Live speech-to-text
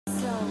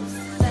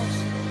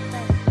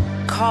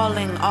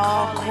calling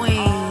all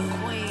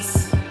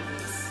queens.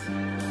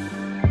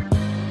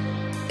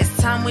 It's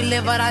time we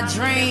live out our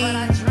dream.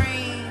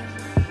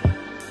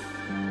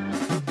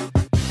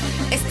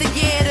 It's the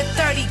year to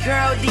 30,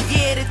 girl, the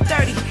year to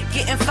 30.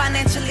 Getting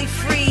financially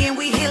free and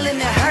we healing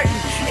and hurting.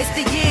 It's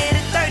the year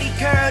to 30,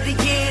 girl, the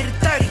year to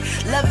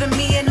 30. Loving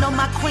me and all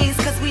my queens,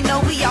 cause we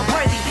know we are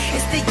worthy.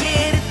 It's the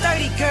year to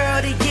 30,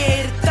 girl, the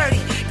year to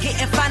 30.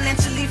 Getting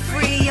financially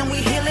free and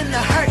we healing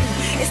the hurting.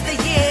 It's the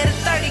year to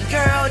 30,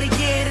 girl, the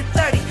year to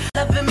 30.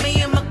 Loving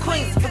me and my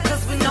queens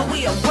because we know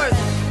we are worthy.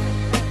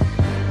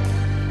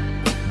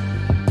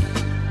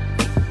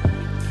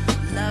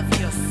 Love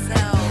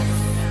yourself.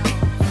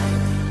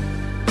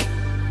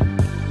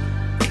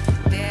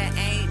 There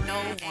ain't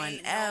no one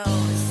else.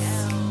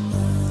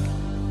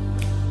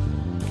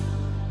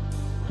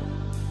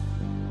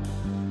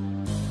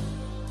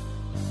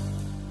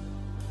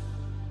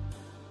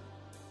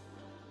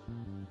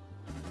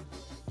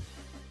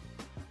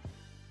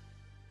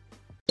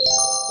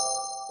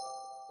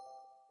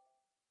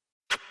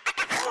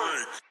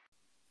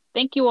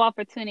 Thank you all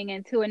for tuning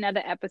in to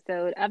another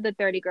episode of the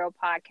 30 Girl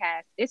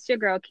Podcast. It's your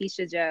girl,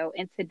 Keisha Joe.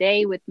 And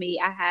today with me,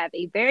 I have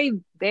a very,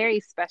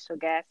 very special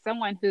guest,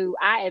 someone who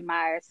I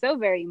admire so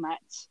very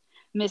much,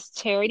 Miss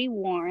Cheritty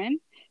Warren.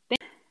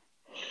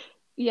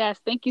 Yes,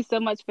 thank you so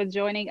much for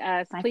joining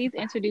us. Please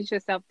introduce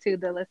yourself to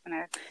the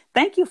listener.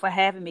 Thank you for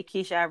having me,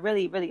 Keisha. I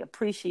really, really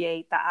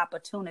appreciate the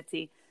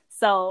opportunity.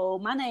 So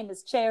my name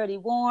is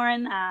Cheritty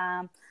Warren.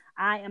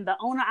 I am the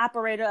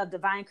owner-operator of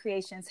Divine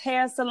Creations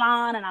Hair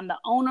Salon, and I'm the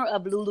owner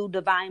of Lulu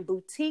Divine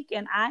Boutique,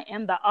 and I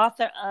am the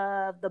author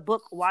of the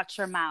book, Watch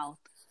Your Mouth.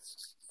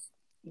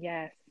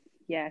 Yes,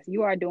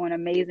 you are doing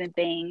amazing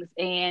things.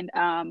 And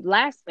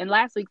last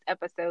week's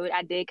episode,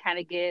 I did kind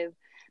of give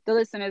the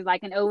listeners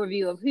like an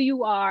overview of who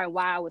you are and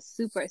why I was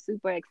super,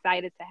 super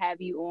excited to have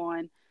you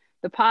on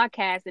the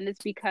podcast. And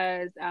it's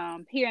because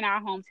here in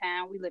our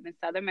hometown, we live in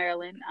Southern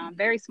Maryland,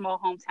 very small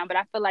hometown, but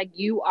I feel like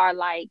you are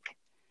like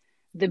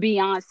the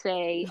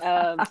Beyonce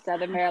of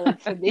Southern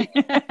Maryland to me.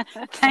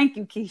 Thank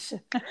you,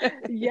 Keisha.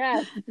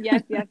 Yes.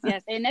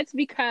 And that's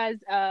because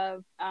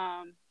of,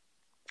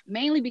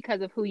 mainly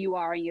because of who you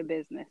are in your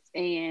business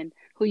and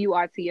who you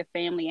are to your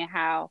family and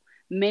how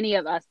many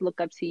of us look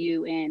up to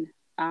you in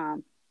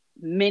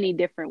many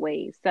different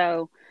ways.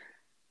 So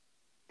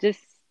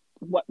just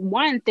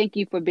one, thank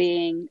you for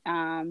being,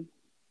 a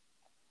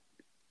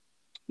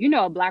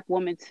Black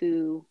woman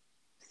to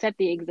set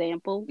the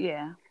example.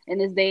 Yeah. In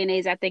this day and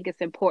age, I think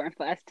it's important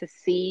for us to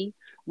see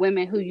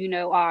women who,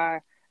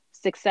 are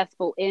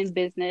successful in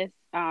business,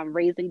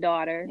 raising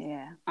daughters,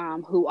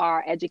 who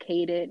are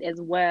educated as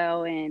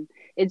well. And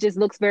it just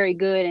looks very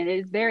good. And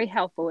it's very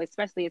helpful,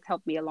 especially it's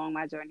helped me along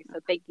my journey.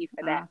 So thank you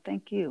for that.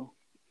 Thank you.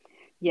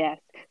 Yes.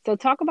 So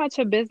talk about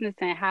your business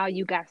and how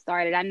you got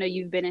started. I know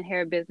you've been in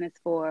hair business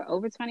for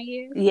over 20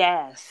 years.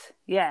 Yes.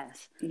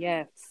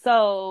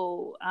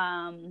 So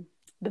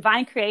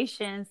Divine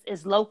Creations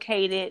is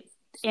located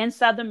in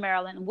Southern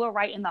Maryland. We're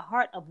right in the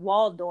heart of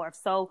Waldorf.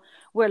 So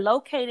we're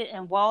located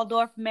in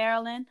Waldorf,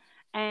 Maryland.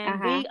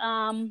 And we,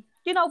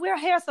 we're a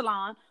hair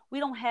salon. We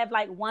don't have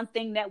like one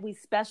thing that we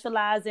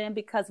specialize in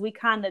because we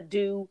kind of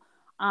do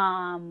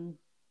a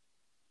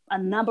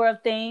number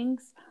of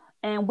things.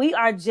 And we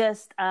are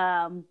just,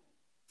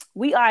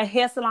 we are a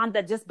hair salon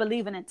that just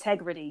believe in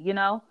integrity.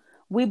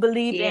 We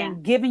believe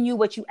in giving you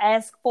what you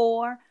ask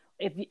for.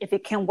 If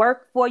it can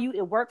work for you,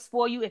 it works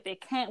for you. If it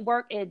can't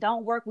work, it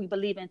don't work. We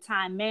believe in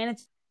time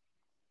management.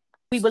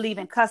 We believe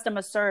in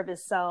customer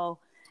service. So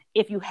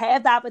if you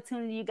have the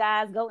opportunity, you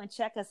guys go and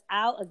check us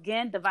out.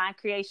 Again, Divine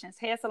Creations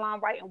Hair Salon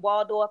right in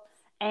Waldorf.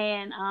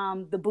 And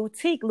the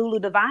boutique, Lulu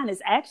Divine,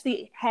 is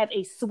actually have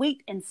a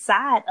suite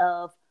inside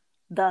of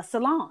the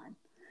salon.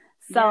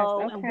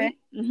 So,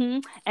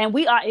 and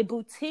we are a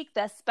boutique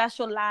that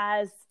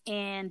specializes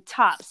in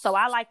tops. So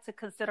I like to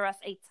consider us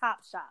a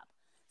top shop.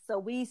 So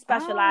we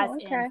specialize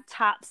in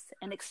tops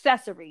and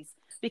accessories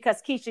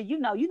because Keisha,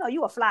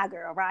 you a fly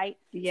girl, right?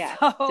 Yeah,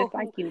 so, just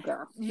like you,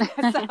 girl.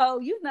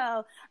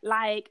 So,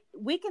 like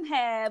we can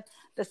have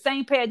the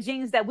same pair of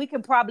jeans that we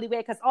can probably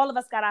wear because all of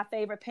us got our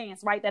favorite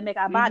pants, right? That make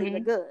our body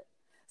look good.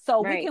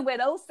 So we can wear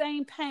those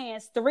same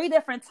pants 3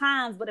 different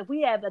times, but if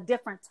we have a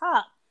different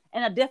top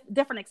and a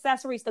different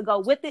accessories to go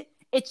with it,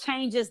 it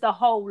changes the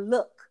whole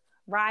look.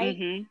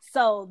 Right.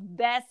 So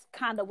that's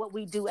kind of what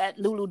we do at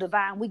Lulu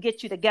Divine. We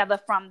get you together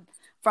from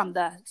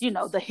the,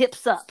 the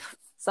hips up.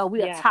 So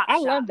we are top shop. I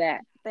love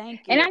that.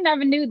 Thank you. And I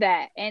never knew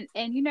that. And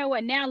you know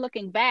what? Now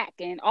looking back,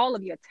 and all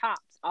of your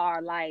tops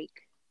are like,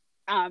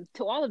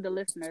 to all of the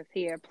listeners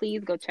here,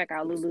 please go check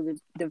out Lulu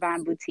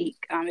Divine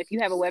Boutique. If you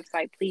have a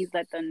website, please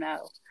let them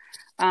know.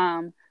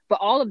 But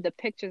all of the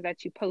pictures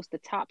that you post, the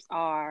tops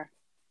are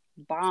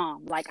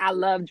bomb. Like I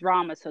love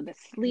drama. So the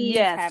sleeves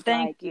have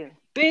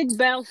big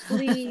bell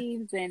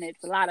sleeves and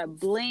it's a lot of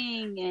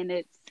bling and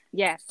it's,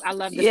 I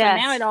love this. So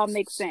now it all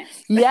makes sense.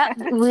 Yep.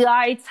 We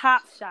are a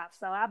top shop.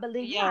 So I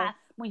believe,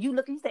 when you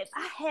look and you say, if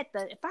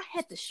I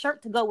had the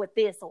shirt to go with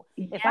this, or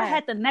if I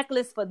had the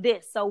necklace for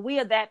this. So we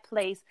are that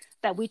place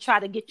that we try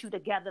to get you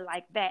together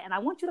like that. And I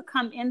want you to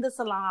come in the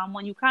salon.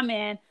 When you come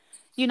in,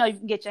 you know, you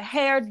can get your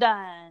hair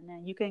done,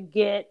 and you can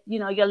get, you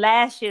know, your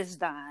lashes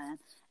done.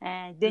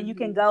 And then you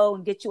can go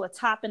and get you a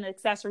top and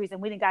accessories,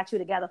 and we done got you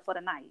together for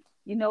the night.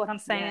 You know what I'm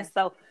saying? Yes.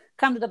 So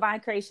come to Divine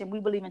Creation. We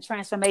believe in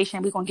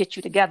transformation. We're going to get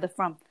you together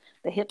from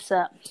the hips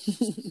up.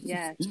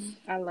 Yes,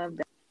 I love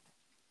that.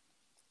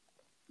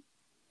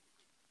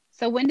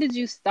 So when did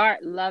you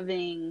start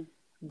loving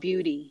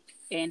beauty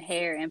and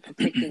hair in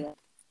particular?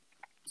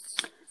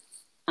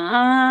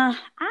 I've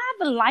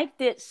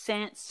liked it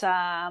since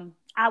I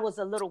was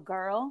a little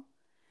girl.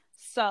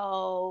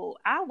 So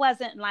I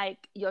wasn't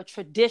like your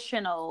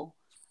traditional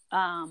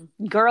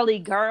girly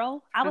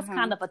girl. I was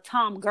kind of a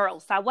tom girl.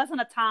 So I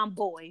wasn't a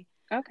tomboy.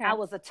 Okay. I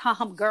was a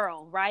tom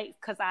girl, right?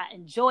 Because I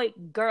enjoyed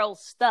girl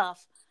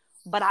stuff,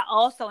 but I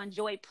also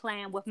enjoyed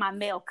playing with my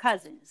male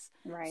cousins.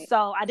 Right.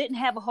 So I didn't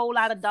have a whole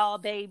lot of doll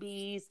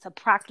babies to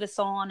practice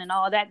on and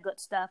all that good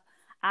stuff.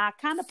 I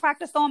kind of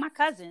practiced on my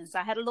cousins.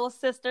 I had a little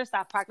sister, so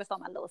I practiced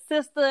on my little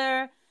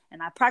sister.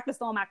 And I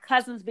practiced on my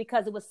cousins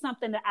because it was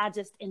something that I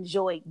just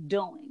enjoyed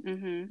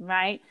doing,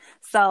 right?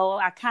 So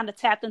I kind of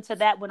tapped into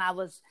that when I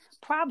was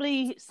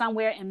probably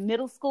somewhere in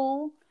middle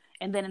school.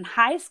 And then in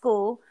high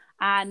school,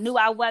 I knew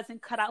I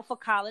wasn't cut out for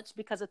college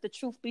because if the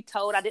truth be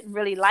told, I didn't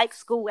really like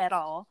school at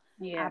all.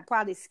 Yeah. I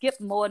probably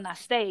skipped more than I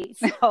stayed.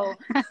 So,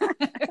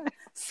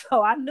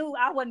 so I knew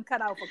I wasn't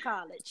cut out for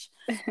college.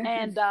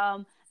 And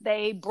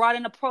they brought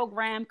in a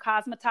program,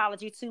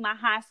 cosmetology, to my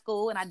high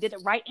school. And I did it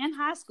right in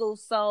high school.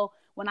 So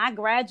when I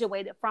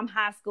graduated from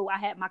high school, I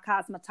had my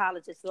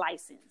cosmetologist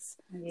license.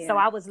 Yeah. So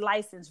I was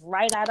licensed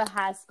right out of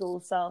high school.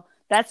 So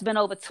that's been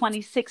over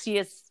 26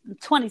 years,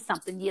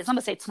 20-something years. I'm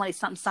going to say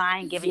 20-something, so I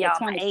ain't giving y'all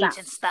my age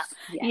and stuff.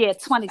 Yeah,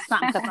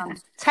 20-something, because I'm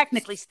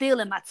technically still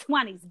in my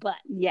 20s, but.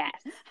 Yes,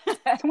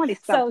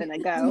 20-something so,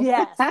 ago.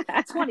 Yes,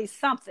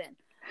 20-something.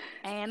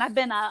 And I've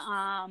been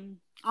an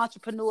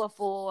entrepreneur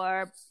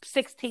for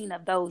 16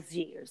 of those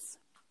years.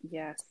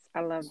 Yes,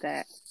 I love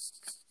that.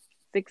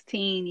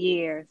 16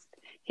 years.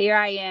 Here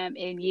I am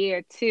in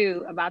year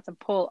 2, about to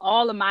pull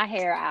all of my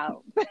hair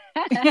out.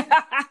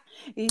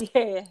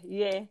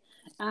 Yeah.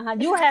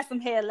 You'll have some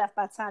hair left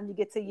by the time you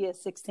get to year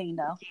 16,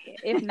 though.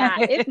 If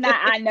not,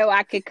 I know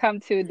I could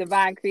come to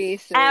Divine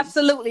Creation.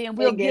 Absolutely, and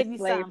we'll give you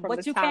some.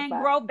 What you can't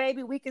grow,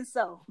 baby, we can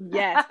sow.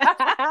 Yes,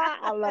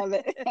 I love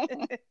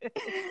it.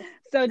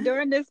 So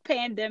during this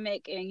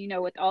pandemic, and you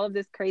know, with all of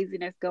this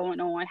craziness going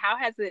on, how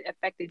has it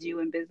affected you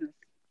in business,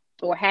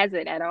 or has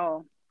it at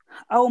all?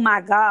 Oh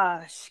my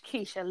gosh,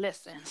 Keisha,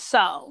 listen.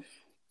 So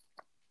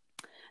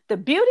the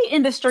beauty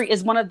industry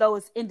is one of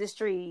those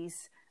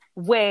industries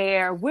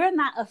where we're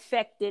not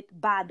affected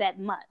by that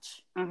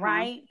much,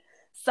 right?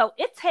 So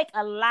it take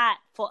a lot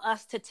for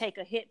us to take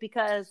a hit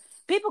because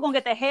people going to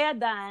get their hair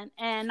done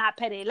and not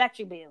pay the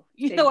electric bill.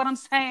 You know what I'm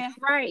saying?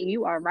 Right.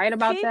 You are right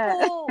about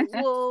that. People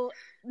will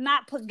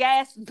not put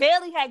gas,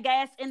 barely had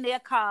gas in their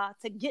car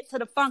to get to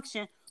the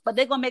function, but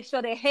they're going to make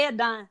sure their hair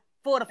done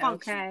for the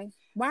function. Okay.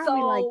 Why are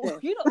we like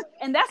this? You know,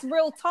 and that's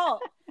real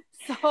talk.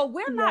 So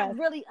we're not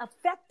really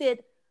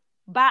affected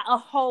by a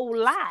whole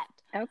lot.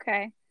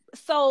 Okay.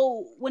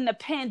 So when the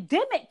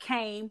pandemic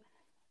came,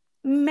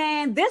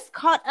 man, this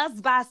caught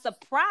us by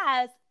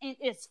surprise, and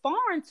it's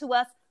foreign to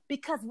us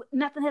because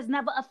nothing has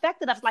never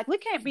affected us. Like we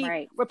can't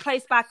be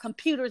replaced by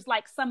computers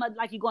like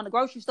like you go in the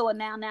grocery store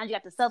now you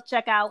got the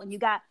self-checkout and you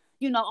got,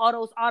 you know, all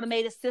those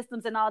automated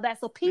systems and all that.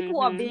 So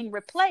people are being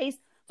replaced.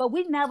 But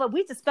we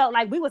just felt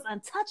like we was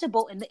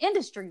untouchable in the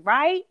industry,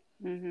 right?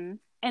 And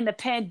the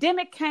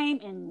pandemic came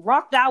and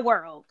rocked our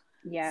world.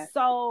 Yeah.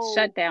 So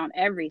shut down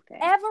everything.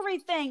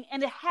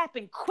 And it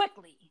happened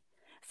quickly.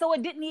 So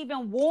it didn't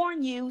even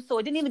warn you. So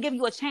it didn't even give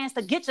you a chance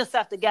to get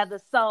yourself together.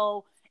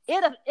 So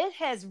it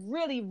has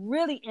really,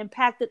 really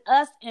impacted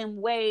us in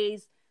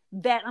ways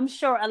that I'm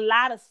sure a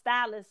lot of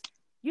stylists,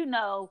 you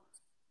know,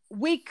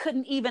 we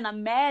couldn't even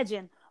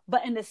imagine.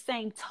 But in the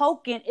same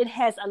token, it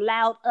has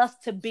allowed us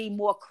to be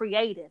more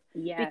creative.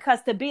 Yeah.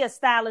 Because to be a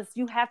stylist,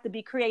 you have to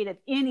be creative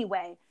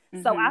anyway.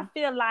 So I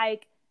feel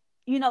like,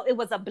 you know, it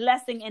was a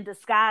blessing in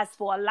disguise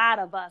for a lot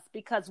of us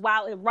because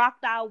while it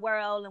rocked our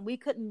world and we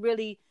couldn't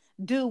really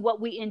do what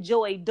we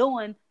enjoy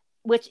doing,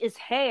 which is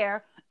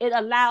hair, it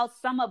allowed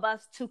some of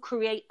us to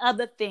create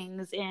other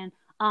things and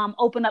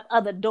open up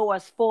other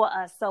doors for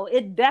us. So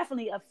it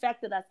definitely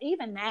affected us.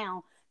 Even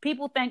now,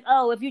 people think,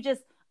 oh, if you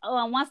just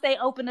once they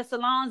open the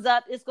salons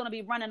up, it's going to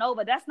be running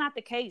over. That's not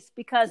the case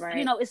because,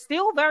 you know, it's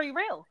still very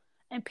real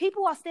and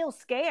people are still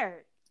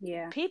scared.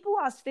 Yeah. People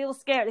are still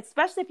scared,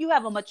 especially if you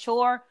have a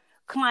mature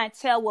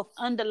clientele with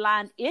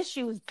underlying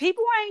issues.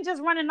 People ain't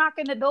just running,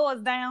 knocking the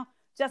doors down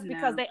just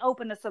because they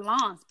open the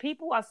salons.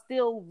 People are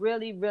still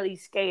really, really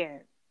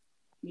scared.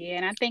 Yeah.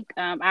 And I think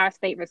our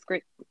state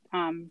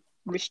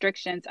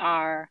restrictions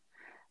are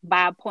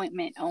by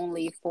appointment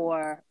only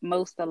for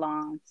most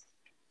salons.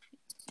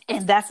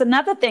 And that's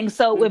another thing.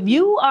 So if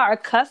you are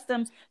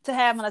accustomed to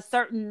having a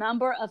certain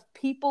number of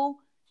people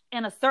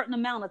in a certain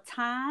amount of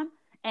time,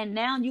 and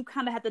now you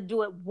kind of have to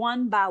do it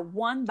one by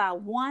one by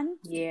one.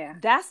 Yeah.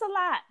 That's a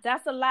lot.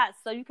 That's a lot.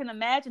 So you can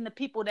imagine the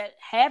people that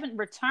haven't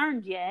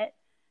returned yet,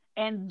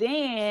 and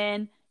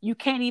then you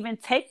can't even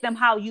take them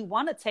how you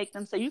want to take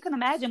them. So you can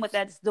imagine what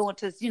that's doing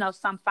to,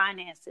 some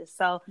finances.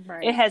 So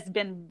it has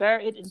been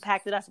it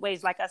impacted us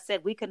ways, like I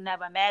said, we could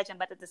never imagine.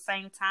 But at the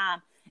same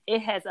time,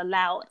 it has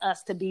allowed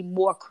us to be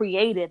more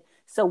creative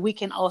so we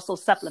can also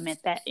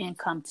supplement that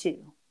income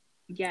too.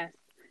 Yes.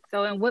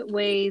 So in what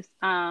ways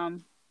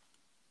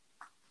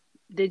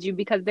did you,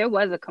 because there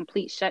was a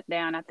complete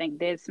shutdown, I think,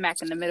 dead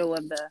smack in the middle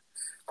of the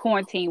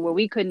quarantine where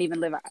we couldn't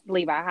even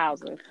leave our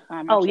houses.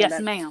 Yes,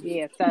 ma'am.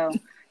 Yeah. So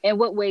in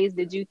what ways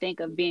did you think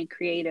of being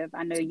creative?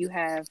 I know you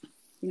have,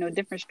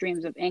 different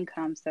streams of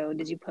income. So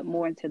did you put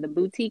more into the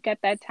boutique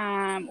at that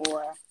time,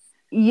 or?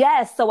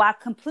 Yes. So I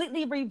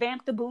completely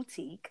revamped the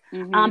boutique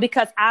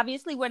because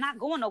obviously we're not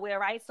going nowhere,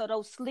 right? So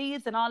those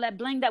sleeves and all that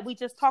bling that we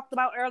just talked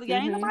about earlier,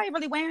 ain't nobody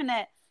really wearing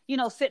that,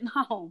 sitting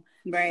home.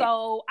 Right.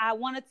 So I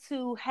wanted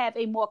to have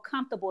a more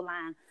comfortable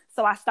line.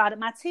 So I started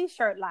my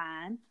t-shirt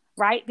line,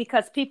 right?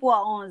 Because people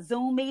are on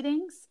Zoom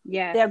meetings.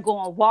 Yeah. They're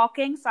going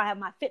walking. So I have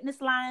my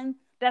fitness line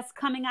that's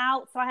coming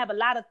out. So I have a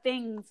lot of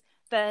things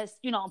that's,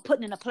 I'm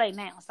putting into play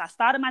now. So I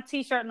started my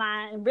t-shirt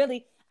line, and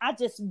really I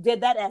just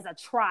did that as a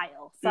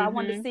trial. So I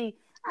wanted to see,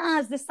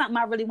 is this something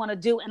I really want to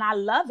do? And I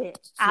love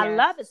it. I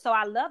love it. So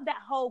I love that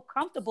whole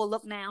comfortable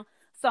look now.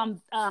 So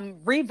I'm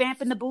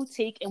revamping the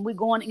boutique, and we're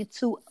going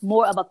into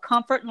more of a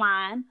comfort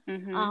line.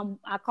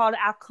 I call it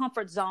our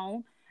comfort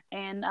zone.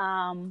 And,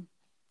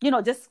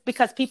 just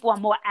because people are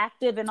more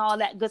active and all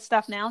that good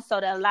stuff now. So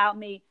that allowed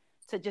me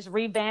to just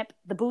revamp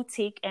the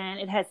boutique. And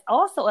it has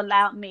also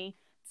allowed me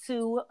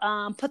to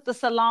put the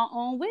salon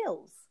on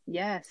wheels.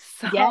 Yes.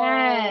 So,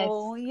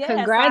 yes.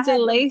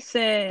 Congratulations.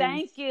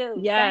 Thank you.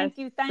 Yes.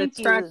 Thank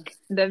you. Truck,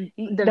 the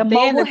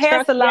mobile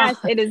hair salon. Yes,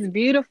 it is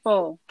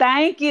beautiful.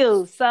 Thank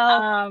you. So,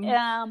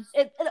 I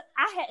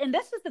had, and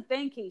this is the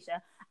thing,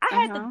 Keisha.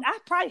 I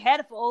probably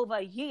had it for over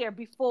a year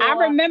before.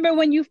 I remember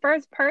when you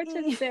first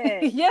purchased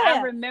it. Yeah.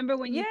 I remember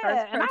when you first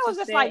purchased it. And I was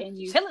just like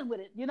chilling with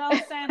it. You know what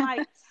I'm saying?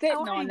 Like, sitting I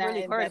on ain't that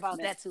really worried investment.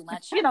 about that too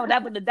much.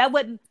 That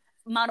wasn't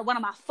one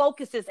of my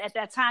focuses at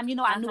that time.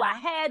 I knew I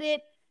had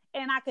it,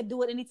 and I could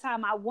do it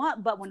anytime I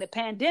want. But when the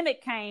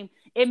pandemic came,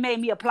 it made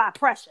me apply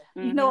pressure.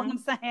 You know what I'm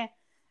saying?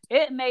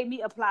 It made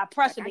me apply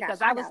pressure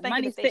because I was thinking,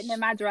 money sitting in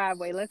my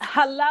driveway.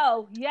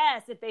 Hello,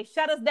 yes. If they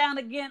shut us down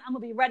again, I'm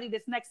gonna be ready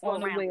this next go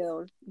on around. The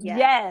wheels.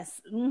 Yes.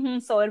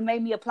 So it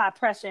made me apply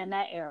pressure in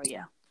that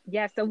area.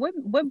 Yeah. So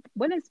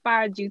what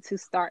inspired you to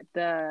start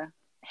the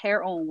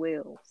hair on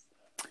wheels?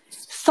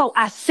 So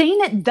I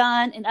seen it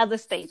done in other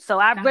states. So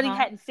I really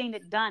hadn't seen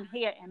it done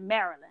here in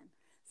Maryland.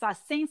 So I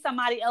seen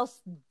somebody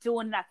else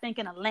doing it, I think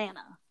in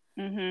Atlanta.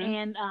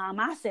 And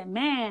I said,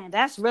 man,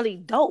 that's really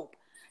dope.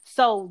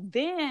 So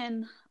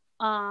then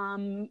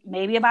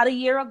maybe about a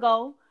year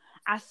ago,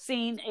 I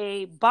seen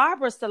a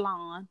barber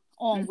salon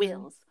on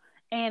wheels.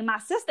 And my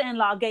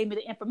sister-in-law gave me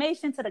the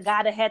information to the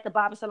guy that had the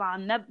barber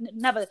salon.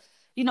 Never,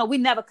 we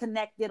never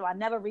connected, or I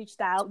never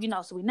reached out,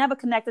 so we never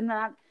connected.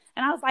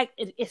 And I was like,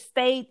 it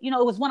stayed,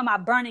 it was one of my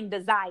burning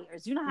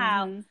desires. You know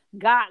how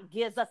God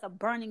gives us a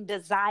burning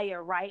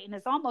desire, right? And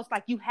it's almost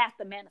like you have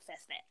to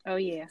manifest that. Oh,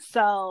 yeah.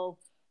 So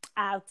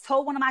I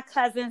told one of my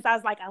cousins, I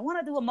was like, I want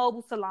to do a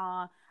mobile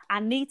salon. I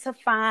need to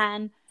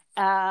find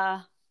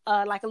like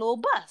a little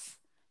bus.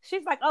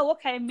 She's like, oh,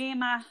 okay, me and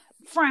my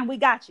friend, we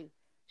got you.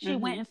 She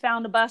went and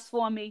found the bus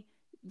for me.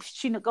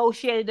 She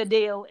negotiated the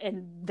deal,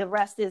 and the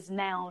rest is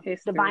now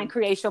Divine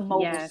Creation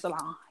Mobile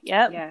Salon.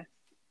 Yep.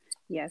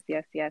 Yes.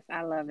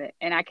 I love it.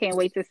 And I can't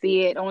wait to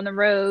see it on the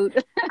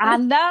road. I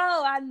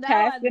know.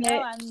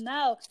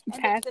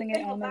 Passing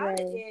it on the road.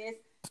 Is,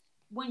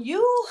 when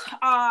you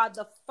are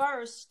the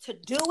first to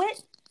do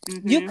it,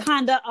 you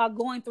kind of are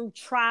going through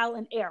trial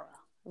and error,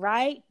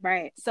 right?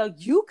 Right. So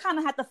you kind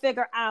of have to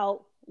figure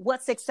out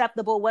what's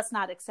acceptable, what's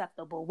not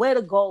acceptable, where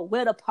to go,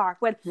 where to park.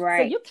 Right.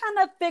 So you're kind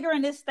of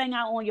figuring this thing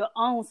out on your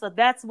own. So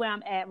that's where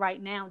I'm at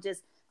right now.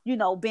 Just,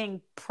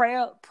 being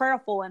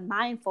prayerful and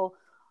mindful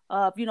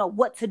of,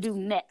 what to do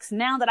next.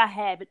 Now that I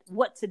have it,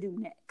 what to do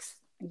next.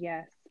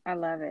 Yes, I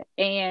love it.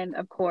 And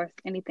of course,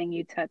 anything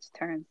you touch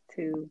turns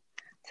to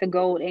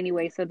gold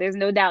anyway. So there's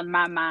no doubt in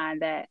my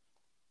mind that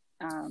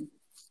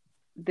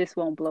this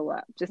won't blow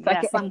up. Just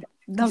like I'm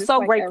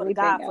so grateful to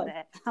God for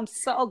that. I'm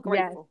so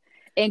grateful. Yes.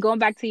 And going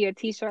back to your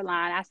t-shirt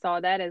line, I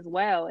saw that as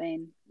well.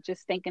 And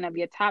just thinking of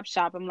your Top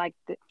Shop, I'm like,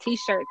 the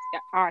t-shirts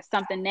are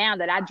something now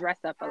that I dress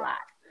up a lot.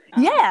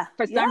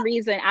 For some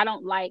reason, I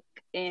don't like,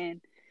 and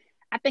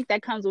I think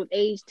that comes with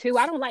age too.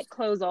 I don't like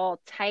clothes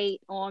all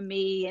tight on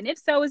me. And if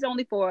so, it's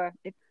only for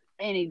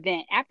an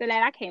event. After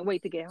that, I can't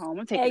wait to get home.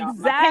 I'm taking off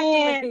my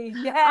pants.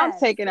 I'm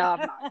taking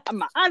off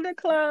my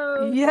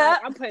underclothes. Yeah.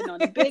 I'm putting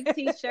on a big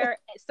t-shirt.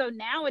 So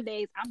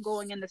nowadays, I'm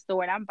going in the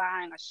store and I'm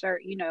buying a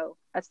shirt,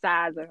 a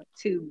size or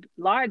two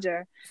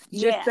larger.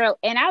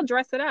 And I'll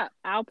dress it up.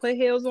 I'll put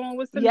heels on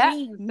with some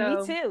jeans. So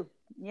me too.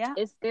 Yeah.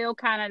 It's still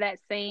kind of that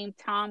same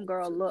Tom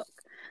girl look.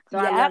 So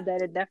I love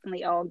that it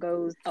definitely all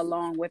goes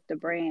along with the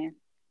brand.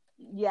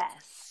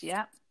 Yes.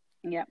 Yep.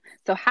 Yep.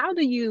 So how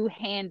do you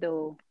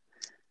handle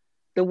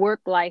the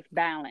work-life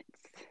balance?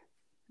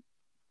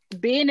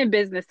 Being in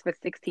business for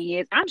 16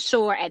 years, I'm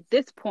sure at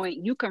this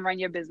point you can run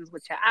your business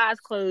with your eyes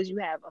closed. You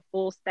have a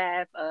full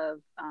staff of,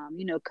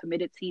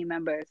 committed team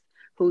members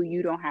who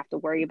you don't have to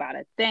worry about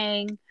a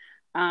thing.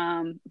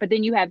 But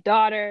then you have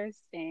daughters,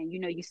 and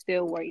you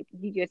still worry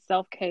your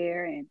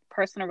self-care and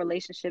personal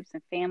relationships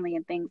and family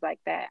and things like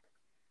that.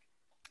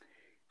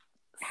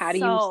 How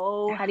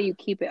do you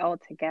keep it all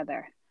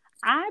together?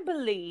 I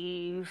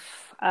believe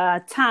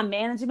time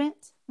management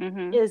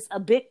is a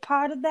big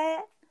part of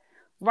that,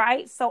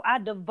 right? So I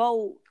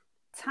devote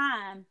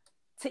time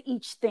to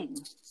each thing.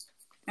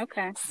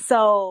 Okay.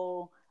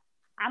 So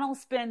I don't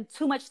spend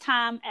too much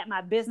time at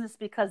my business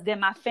because then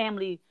my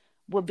family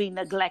would be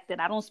neglected.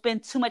 I don't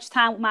spend too much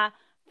time with my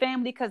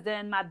family because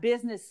then my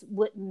business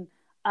wouldn't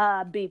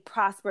be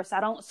prosperous. I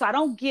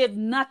don't give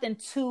nothing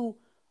too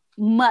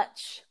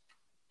much.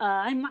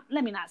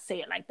 Let me not say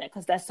it like that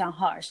because that sounds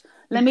harsh.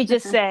 Let me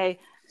just say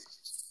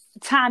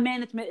time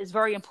management is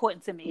very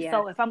important to me. Yeah.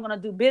 So if I'm going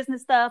to do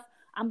business stuff,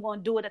 I'm going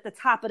to do it at the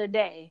top of the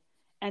day.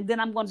 And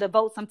then I'm going to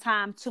devote some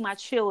time to my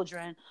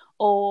children,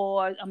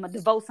 or I'm going to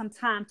devote some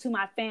time to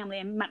my family.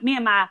 And me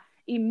and my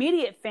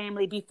immediate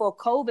family, before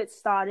COVID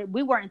started,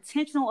 we were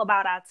intentional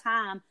about our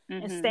time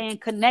and staying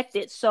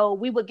connected. So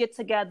we would get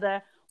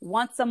together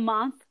once a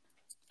month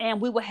and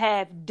we would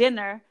have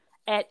dinner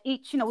at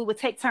each, we would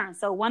take turns.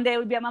 So one day it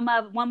would be at my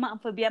mother, 1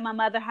 month would be at my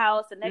mother's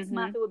house. The next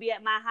month it would be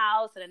at my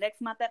house, and the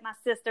next month at my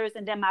sister's,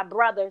 and then my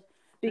brother's,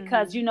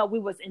 because, we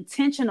was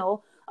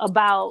intentional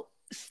about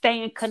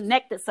staying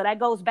connected. So that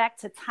goes back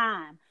to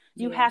time.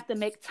 You have to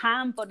make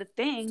time for the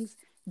things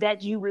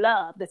that you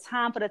love, the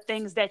time for the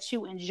things that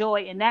you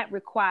enjoy. And that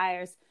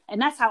requires,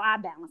 and that's how I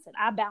balance it.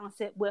 I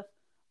balance it with,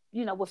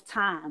 with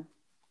time.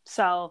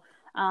 So,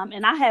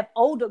 and I have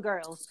older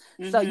girls.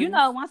 So,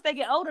 once they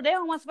get older, they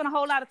don't want to spend a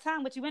whole lot of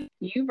time with you.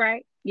 You're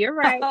right. You're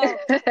right.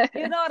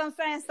 You know what I'm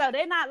saying? So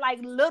they're not like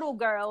little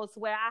girls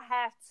where I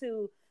have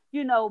to,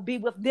 be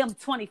with them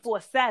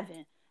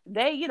 24/7.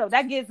 They,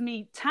 that gives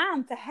me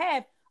time to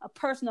have a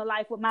personal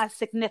life with my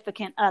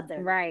significant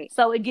other. Right.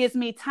 So it gives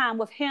me time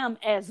with him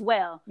as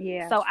well.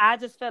 Yeah. So I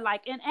just feel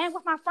like, and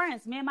with my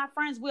friends, me and my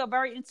friends, we are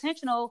very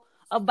intentional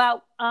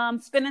about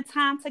spending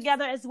time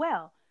together as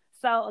well.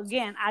 So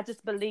again, I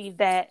just believe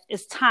that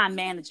it's time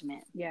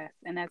management. Yes.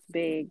 And that's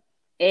big.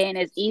 And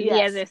as easy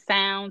as it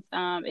sounds,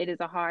 it is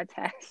a hard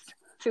task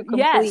to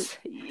complete.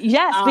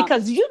 Yes.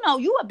 Because, you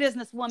a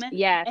businesswoman.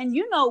 Yes. And,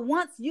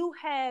 once you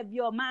have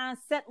your mind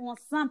set on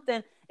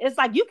something, it's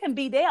like you can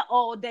be there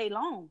all day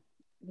long.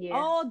 Yeah.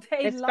 All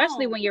day long.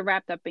 Especially when you're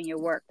wrapped up in your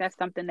work. That's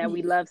something that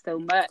we love so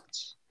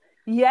much.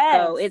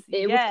 Yes. So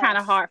it was kind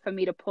of hard for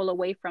me to pull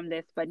away from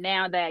this, but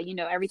now that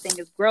everything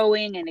is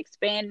growing and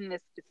expanding,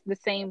 it's the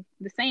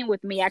same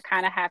with me. I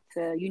kind of have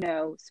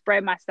to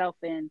spread myself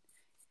in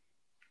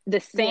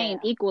the same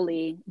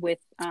equally with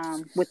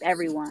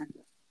everyone.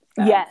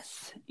 So.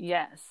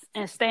 Yes,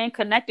 and staying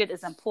connected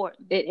is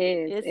important. It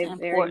is. It's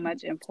very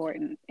much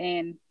important,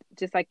 and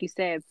just like you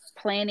said,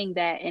 planning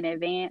that in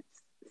advance,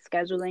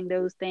 scheduling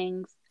those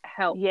things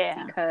help.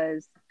 Yeah,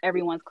 because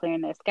everyone's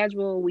clearing their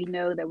schedule. We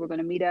know that we're going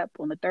to meet up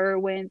on the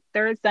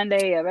third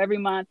Sunday of every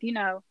month,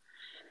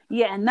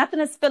 Yeah, and nothing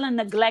is feeling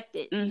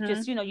neglected. You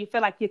just, you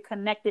feel like you're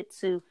connected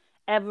to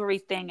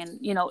everything and,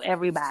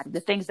 everybody, the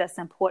things that's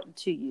important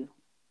to you.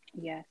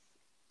 Yes.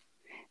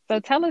 So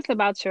tell us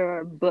about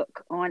your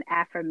book on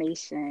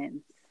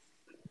affirmations.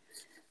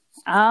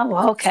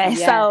 Oh, okay.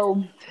 Yes.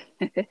 So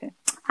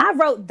I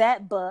wrote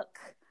that book.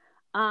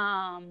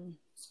 I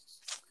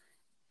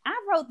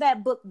wrote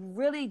that book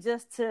really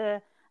just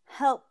to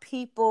help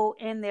people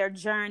in their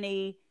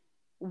journey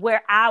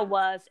where I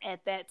was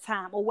at that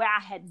time, or where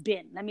I had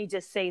been. Let me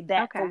just say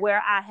that, or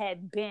where I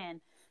had been.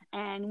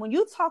 And when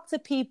you talk to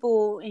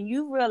people and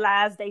you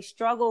realize they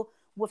struggle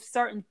with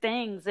certain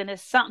things, and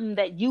it's something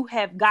that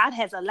God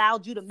has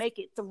allowed you to make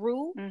it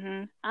through,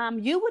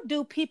 you would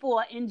do people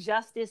an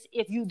injustice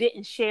if you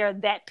didn't share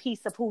that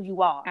piece of who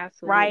you are.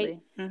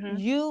 Absolutely. Right?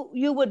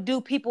 You would do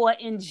people an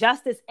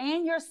injustice,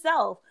 and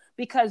yourself,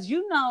 because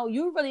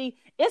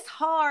it's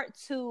hard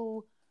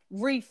to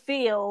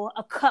refill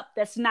a cup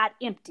that's not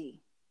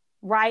empty,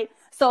 right?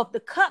 So if the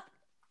cup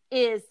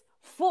is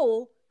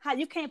full,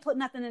 you can't put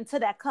nothing into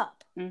that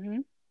cup.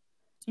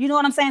 You know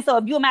what I'm saying? So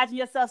if you imagine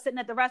yourself sitting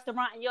at the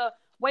restaurant and your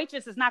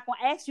waitress is not going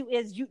to ask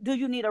you, do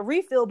you need a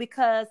refill,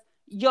 because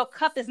your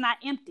cup is not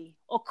empty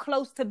or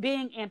close to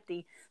being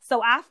empty.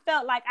 So I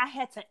felt like I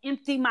had to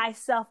empty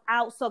myself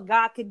out so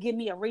God could give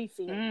me a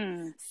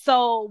refill.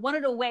 So one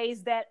of the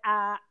ways that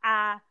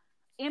I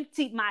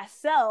emptied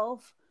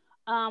myself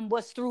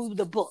was through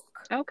the book.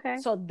 Okay.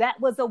 So that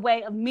was a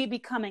way of me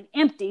becoming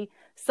empty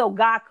so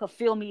God could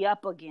fill me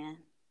up again.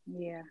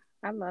 Yeah,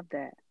 I love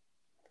that.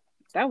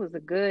 That was a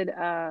good,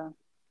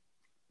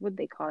 what do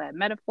they call that?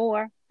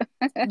 Metaphor?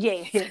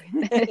 Yeah.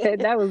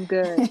 That was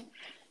good.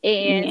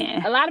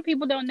 And a lot of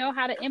people don't know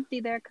how to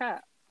empty their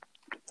cup.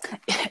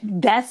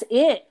 That's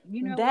it.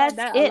 You know That's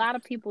what? it. A lot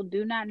of people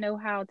do not know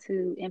how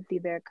to empty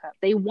their cup.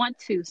 They want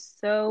to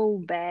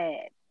so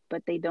bad,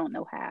 but they don't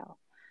know how.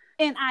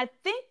 And I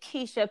think,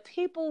 Keisha,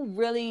 people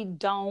really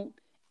don't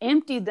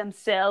empty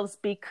themselves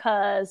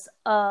because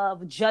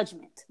of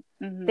judgment.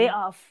 Mm-hmm. They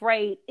are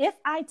afraid, if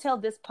I tell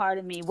this part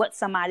of me, what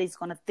somebody's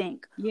going to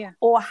think. Yeah.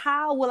 Or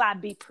how will I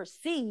be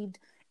perceived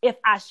if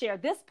I share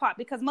this part?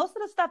 Because most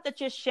of the stuff that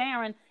you're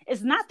sharing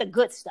is not the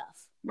good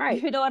stuff.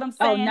 Right. You know what I'm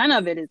saying? Oh, none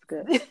of it is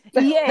good.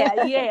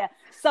 Yeah.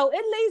 So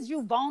it leaves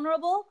you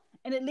vulnerable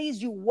and it leaves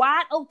you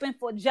wide open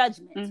for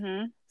judgment.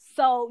 Mm-hmm.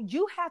 So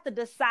you have to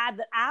decide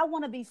that I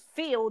want to be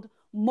filled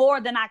more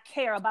than I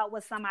care about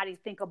what somebody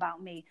think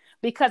about me.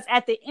 Because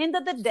at the end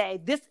of the day,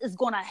 this is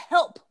going to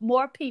help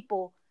more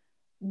people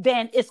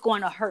than it's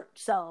going to hurt.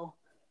 So,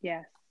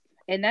 yes.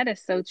 And that is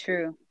so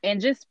true.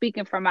 And just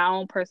speaking from my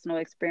own personal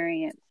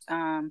experience,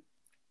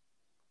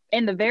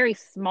 in the very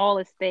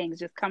smallest things,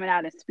 just coming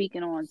out and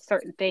speaking on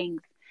certain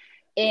things.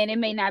 And it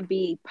may not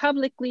be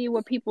publicly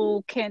where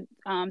people can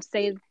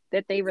say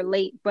that they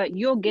relate, but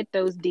you'll get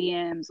those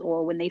DMs,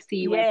 or when they see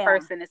you in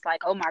person, it's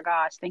like, oh my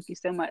gosh, thank you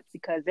so much,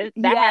 because that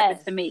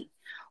happened to me.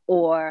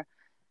 Or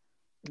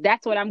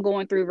that's what I'm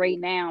going through right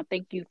now.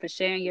 Thank you for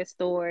sharing your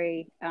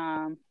story.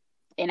 And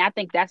I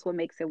think that's what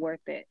makes it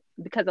worth it.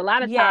 Because a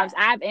lot of times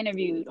I've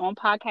interviewed on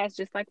podcasts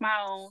just like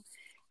my own,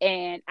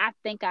 and I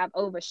think I've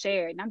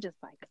overshared, and I'm just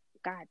like,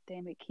 God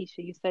damn it,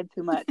 Keisha, you said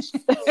too much.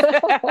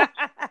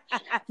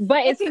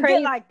 But it's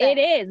crazy. Like it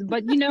is.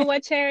 But you know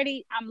what,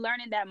 Cheritty? I'm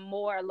learning that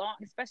more along,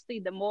 especially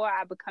the more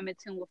I become in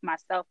tune with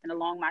myself and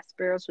along my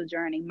spiritual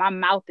journey. My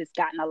mouth has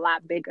gotten a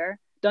lot bigger.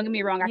 Don't get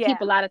me wrong. I keep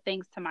a lot of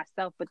things to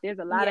myself, but there's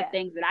a lot of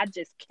things that I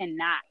just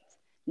cannot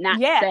not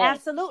say.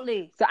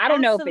 Absolutely. So I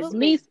don't know if it's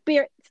me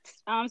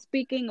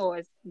speaking, or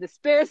it's the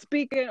spirit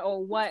speaking,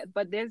 or what,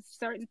 but there's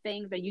certain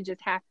things that you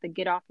just have to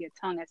get off your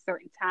tongue at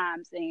certain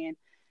times.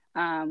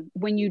 And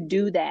when you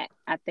do that,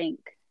 I think,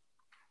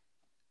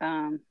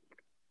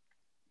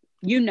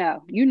 you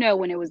know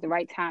when it was the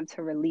right time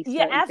to release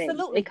certain things.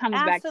 It comes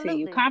back to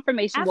you.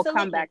 Confirmation will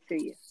come back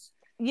to you.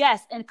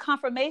 Yes, and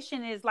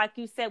confirmation is, like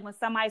you said, when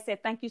somebody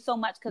said, thank you so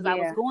much, because I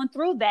was going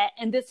through that,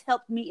 and this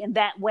helped me in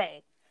that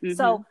way. Mm-hmm.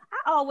 So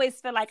I always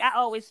feel like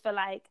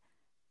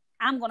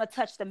I'm going to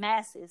touch the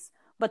masses,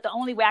 but the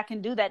only way I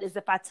can do that is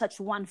if I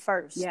touch one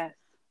first. Yes.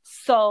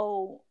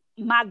 So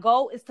my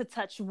goal is to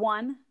touch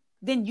one,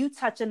 then you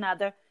touch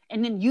another,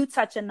 and then you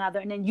touch another,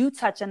 and then you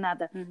touch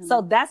another. Mm-hmm.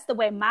 So that's the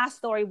way my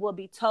story will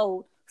be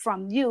told,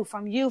 from you,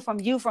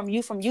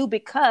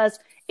 because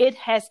it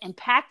has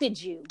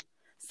impacted you.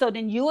 So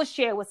then you will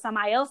share with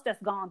somebody else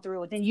that's gone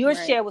through it. Then you'll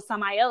share with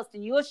somebody else.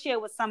 Then you'll share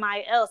with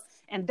somebody else.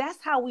 And that's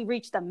how we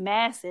reach the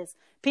masses.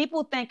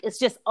 People think it's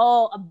just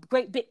a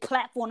great big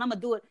platform. I'm going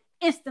to do it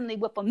instantly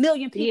with 1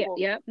 million people.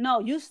 No,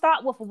 you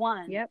start with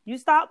one. You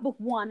start with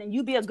one, and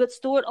you be a good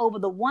steward over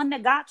the one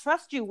that God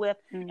trusts you with,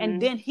 and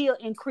then he'll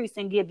increase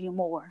and give you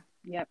more.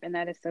 Yep, and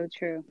that is so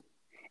true.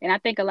 And I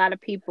think a lot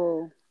of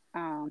people,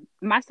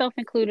 myself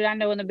included, I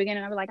know in the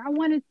beginning I was like,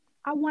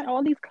 I want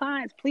all these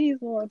clients. Please,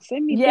 Lord,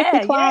 send me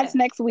 50 clients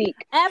next week.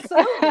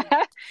 Absolutely.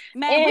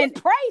 Man, we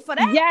pray for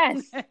that.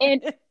 Yes.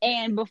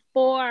 And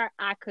before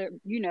I could,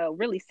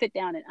 really sit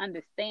down and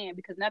understand,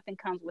 because nothing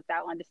comes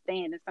without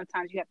understanding.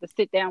 Sometimes you have to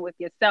sit down with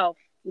yourself,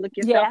 look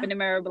yourself in the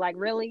mirror, be like,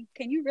 really?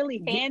 Can you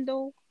really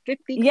handle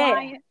 50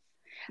 clients?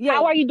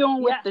 How are you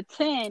doing with the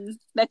 10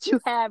 that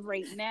you have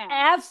right now?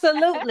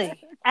 Absolutely.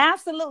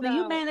 So,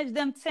 you So, manage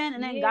them 10,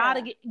 and then God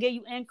will give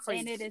you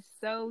increase. And it is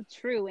so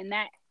true. And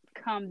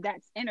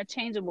that's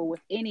interchangeable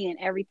with any and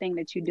everything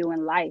that you do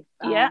in life.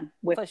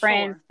 With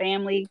friends,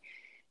 family,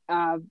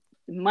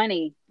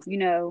 money,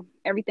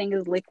 everything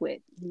is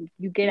liquid.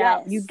 You get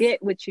out, you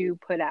get what you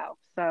put out.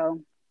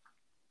 So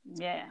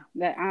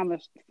that I'm a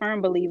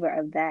firm believer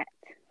of that.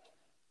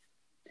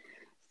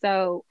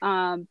 So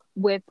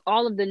with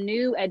all of the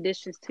new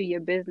additions to your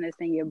business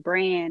and your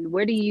brand,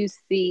 where do you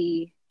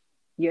see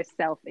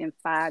yourself in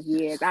 5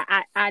 years?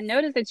 I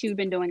noticed that you've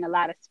been doing a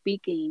lot of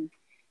speaking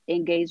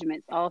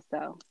engagements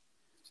also.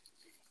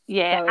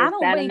 Yeah, so I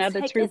don't really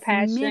another take true as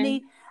passion?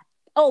 many.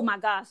 Oh my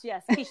gosh,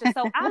 yes, Keisha.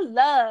 So I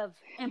love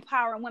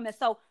empowering women.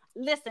 So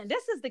listen,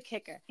 this is the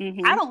kicker.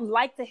 Mm-hmm. I don't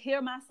like to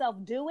hear myself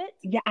do it.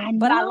 Yeah, I know.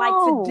 But I like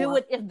to do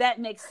it, if that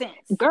makes sense.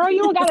 Girl,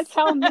 you don't gotta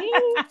tell me.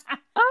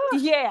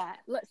 Yeah.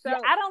 So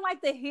I don't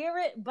like to hear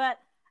it, but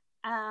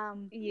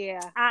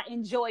I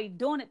enjoy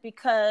doing it,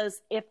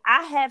 because if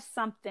I have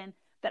something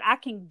that I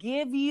can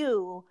give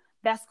you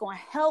that's going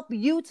to help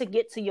you to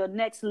get to your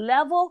next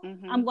level,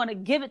 I'm going to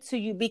give it to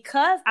you,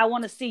 because I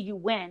want to see you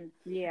win.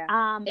 Yeah.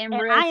 And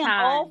I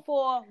am all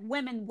for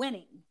women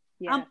winning.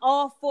 Yeah. I'm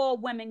all for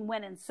women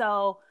winning.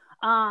 So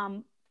I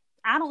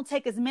don't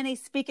take as many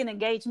speaking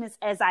engagements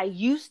as I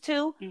used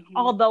to,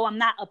 although I'm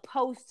not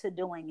opposed to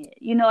doing it.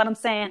 You know what I'm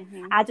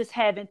saying? I just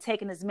haven't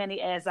taken as many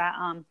as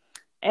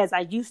I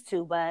used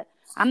to, but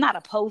I'm not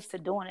opposed to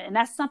doing it. And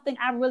that's something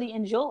I really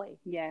enjoy.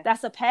 Yeah.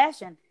 That's a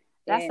passion.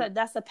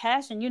 That's a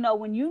passion.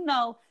 When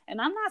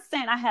and I'm not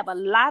saying I have a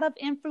lot of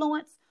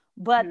influence,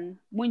 but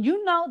when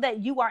you know that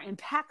you are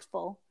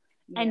impactful,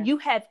 and you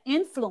have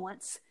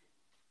influence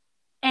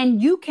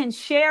and you can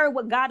share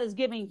what God is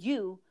giving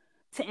you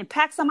to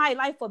impact somebody's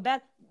life for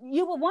better,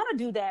 you would want to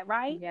do that,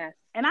 right? Yes.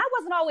 And I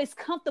wasn't always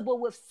comfortable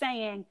with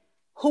saying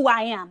who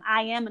I am.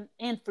 I am an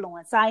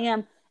influence. I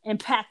am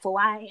impactful.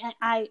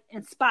 I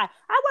inspire.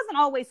 I wasn't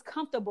always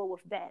comfortable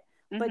with that.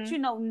 But, you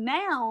know,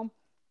 now,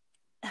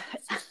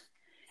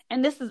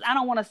 and this is, I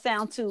don't want to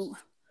sound too,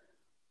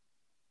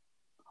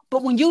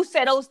 but when you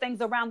say those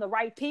things around the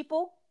right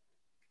people,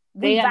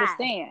 they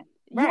understand.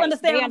 You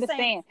understand what I'm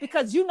saying?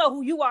 Because you know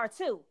who you are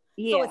too.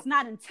 Yeah. So it's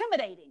not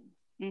intimidating.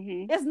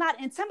 It's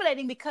not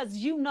intimidating because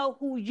you know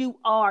who you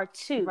are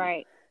too.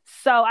 Right.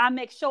 So I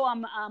make sure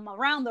I'm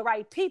around the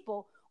right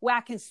people where I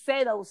can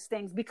say those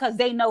things because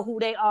they know who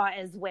they are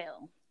as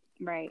well.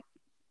 Right.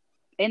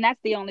 And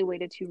that's the only way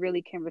that you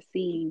really can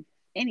receive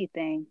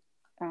anything,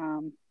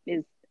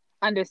 is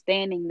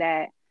understanding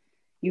that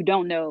you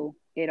don't know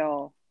it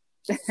all.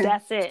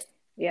 That's it.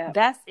 Yeah.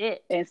 That's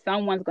it. And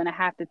someone's going to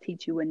have to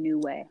teach you a new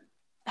way.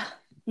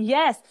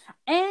 Yes.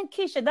 And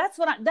Keisha, that's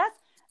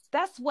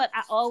what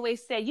I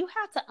always say. You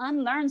have to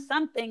unlearn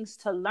some things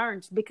to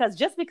learn, because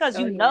just because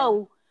you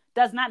know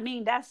does not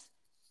mean that's,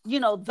 you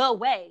know, the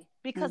way,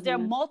 because there are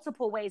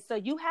multiple ways. So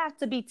you have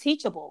to be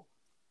teachable.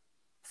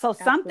 So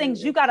some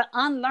things you got to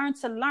unlearn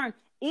to learn,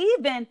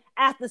 even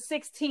after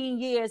 16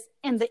 years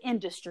in the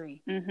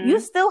industry. You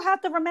still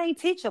have to remain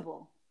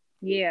teachable.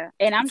 Yeah.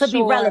 And I'm to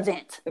be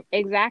relevant.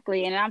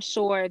 Exactly. And I'm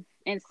sure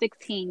in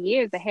 16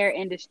 years, the hair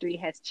industry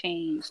has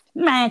changed.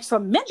 Man,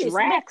 tremendous.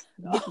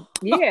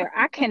 Yeah,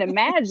 I can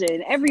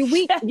imagine. Every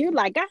week, you're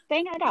like, God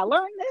dang, I got to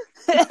learn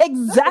this.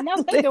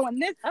 Exactly. They're doing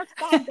this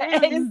upside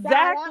down.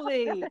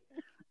 Exactly.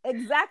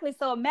 Exactly.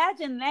 So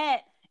imagine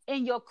that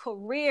in your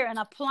career and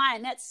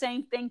applying that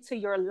same thing to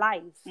your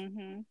life.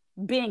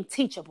 Being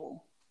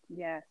teachable.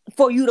 Yes.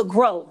 For you to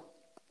grow.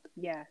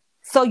 Yes.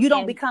 So you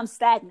don't become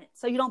stagnant.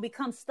 So you don't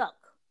become stuck.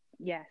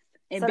 Yes.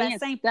 And so being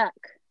stuck.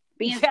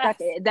 Being stuck,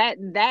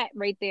 that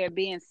right there,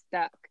 being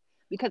stuck.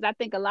 Because I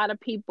think a lot of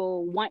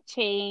people want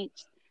change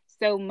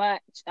so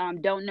much,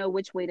 don't know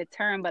which way to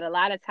turn, but a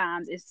lot of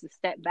times it's to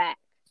step back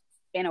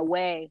and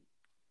away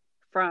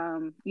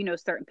from, you know,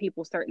 certain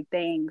people, certain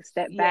things,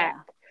 step back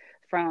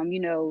from, you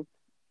know,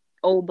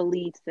 old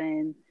beliefs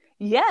and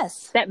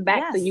step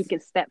back so you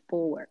can step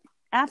forward.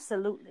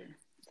 Absolutely.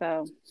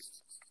 So,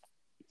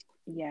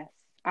 yes.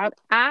 I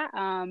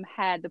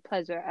had the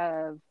pleasure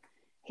of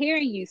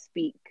hearing you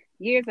speak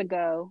years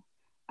ago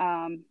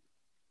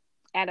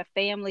at a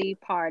family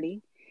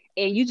party,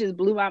 and you just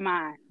blew my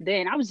mind.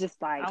 Then I was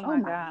just like, oh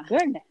my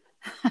goodness.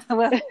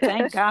 Well,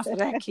 thank God for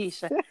that,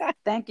 Keisha.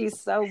 Thank you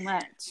so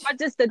much. But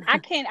just I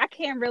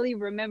can't really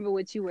remember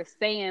what you were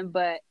saying,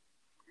 but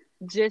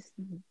just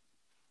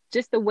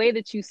the way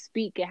that you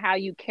speak and how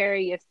you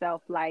carry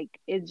yourself, like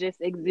it just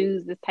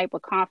exudes this type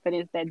of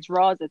confidence that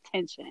draws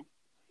attention,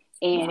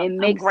 and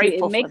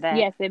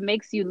it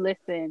makes you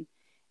listen.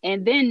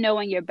 And then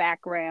knowing your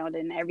background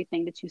and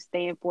everything that you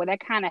stand for, that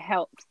kind of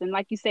helps. And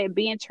like you said,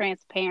 being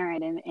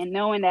transparent and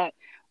knowing that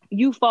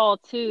you fall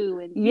too,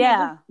 and you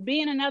know,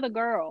 being another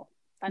girl.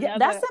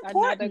 That's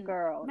important. Another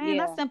girl. Man,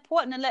 that's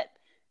important to let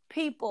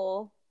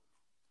people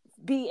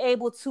be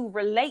able to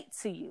relate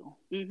to you,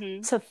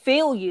 to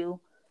feel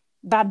you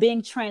by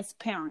being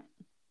transparent.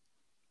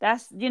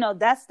 That's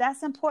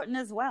important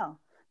as well.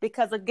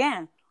 Because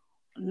again,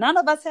 none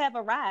of us have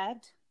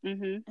arrived.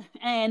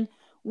 And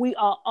we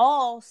are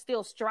all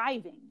still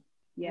striving,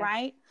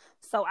 right?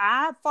 So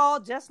I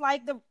fall just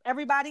like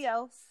everybody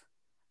else.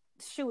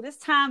 Shoot, it's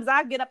times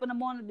I get up in the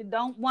morning that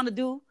don't want to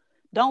do,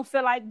 don't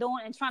feel like doing,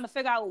 and trying to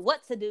figure out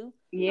what to do.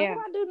 Yeah.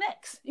 What do I do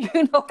next?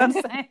 You know what I'm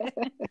saying?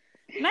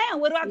 Man,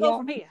 where do I go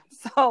from here?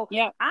 So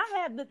I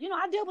have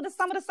I deal with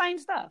some of the same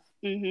stuff.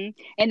 And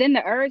then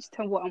the urge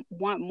to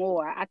want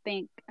more. I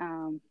think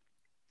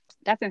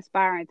that's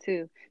inspiring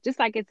too. Just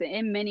like it's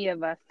in many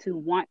of us to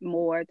want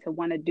more, to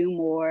want to do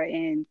more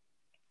in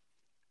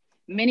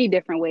many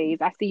different ways.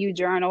 I see you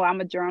journal.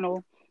 I'm a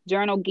journal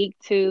geek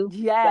too.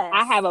 Yes.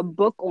 I have a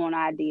book on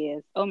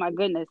ideas. Oh my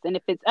goodness. And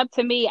if it's up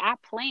to me, I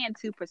plan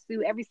to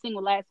pursue every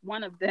single last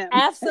one of them.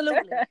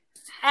 Absolutely.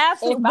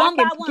 Absolutely. One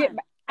by one.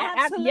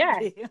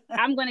 Absolutely. Yes,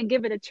 I'm going to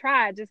give it a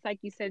try. Just like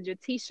you said, your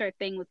t-shirt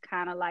thing was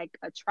kind of like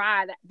a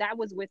try. That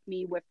was with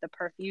me with the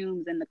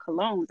perfumes and the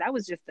colognes. That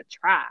was just a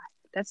try.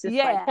 That's just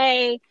like,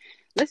 hey,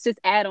 let's just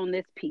add on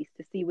this piece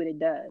to see what it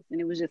does.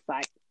 And it was just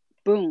like,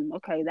 boom.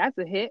 Okay, that's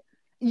a hit.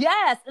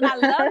 Yes. And I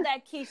love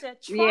that, Keisha.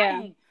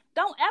 Trying.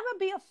 Don't ever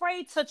be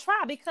afraid to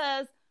try,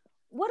 because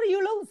what are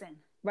you losing?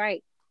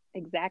 Right.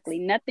 Exactly.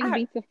 Nothing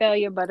beats a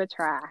failure but a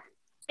try.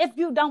 If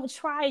you don't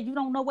try, you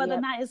don't know whether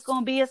or not it's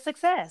going to be a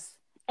success.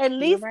 At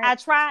least I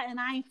try and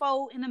I ain't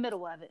fold in the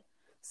middle of it.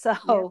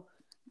 So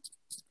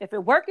if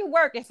it work, it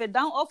work. If it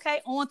don't,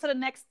 okay, on to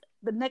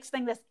the next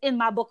thing that's in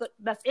my book,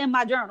 that's in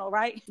my journal,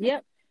 right?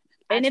 Yep.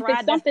 And if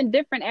it's something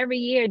different every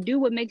year, do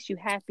what makes you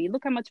happy.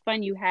 Look how much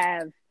fun you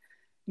have,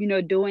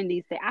 doing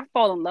these things. I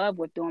fall in love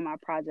with doing my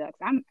projects.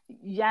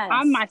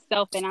 I'm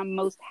myself, and I'm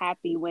most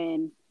happy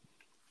when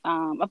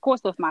Of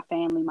course, with my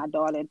family, my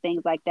daughter, and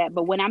things like that.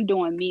 But when I'm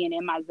doing me and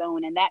in my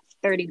zone, and that's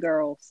 30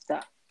 girl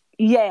stuff.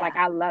 Yeah. Like,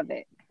 I love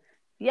it.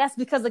 Yes,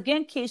 because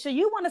again, Keisha,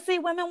 you want to see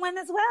women win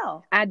as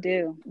well. I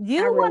do.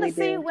 You want to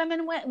see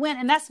women win.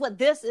 And that's what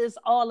this is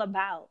all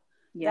about.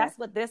 Yeah. That's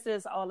what this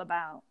is all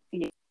about.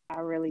 Yeah, I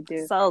really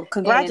do. So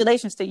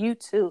congratulations to you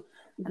too.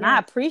 And I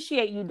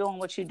appreciate you doing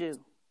what you do.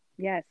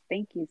 Yes,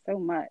 thank you so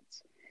much.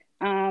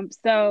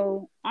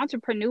 So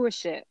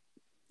entrepreneurship.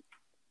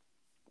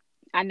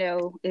 I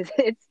know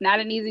it's not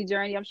an easy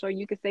journey. I'm sure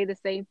you could say the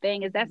same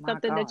thing. Is that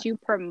something that you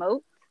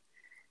promote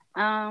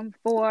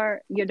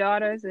for your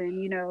daughters?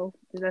 And,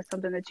 is that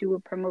something that you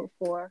would promote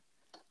for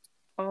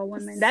all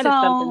women? That is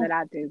something that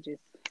I do. Just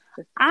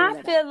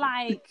I feel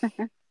like,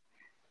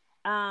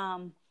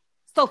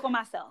 so for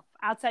myself,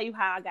 I'll tell you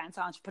how I got into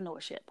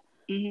entrepreneurship.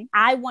 Mm-hmm.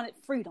 I wanted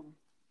freedom,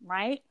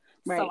 right?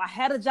 So I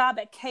had a job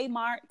at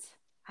Kmart.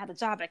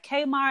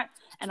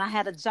 And I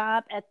had a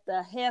job at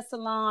the hair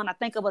salon. I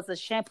think it was a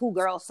shampoo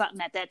girl,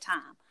 something at that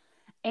time.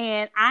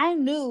 And I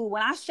knew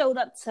when I showed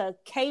up to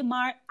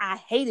Kmart, I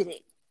hated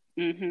it.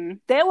 Mm-hmm.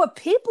 There were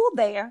people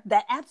there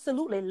that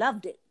absolutely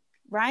loved it,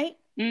 right?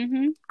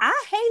 Mm-hmm.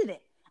 I hated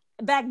it.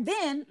 Back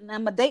then, and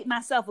I'm going to date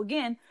myself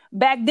again,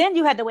 back then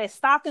you had to wear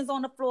stockings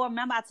on the floor.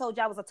 Remember, I told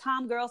you I was a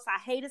tom girl, so I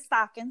hated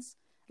stockings.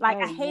 Like,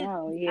 I hated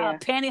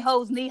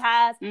pantyhose, knee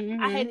highs.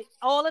 Mm-hmm. I hated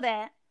all of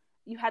that.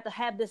 You had to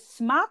have this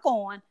smock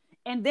on,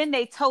 and then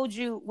they told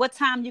you what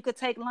time you could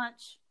take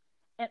lunch.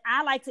 And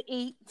I like to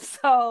eat,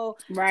 so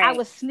I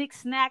would sneak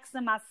snacks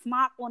in my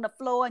smock on the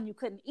floor, and you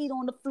couldn't eat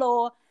on the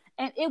floor.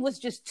 And it was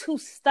just too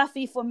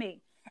stuffy for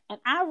me. And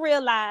I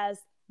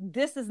realized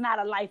this is not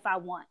a life I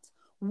want.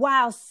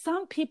 While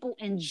some people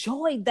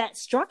enjoyed that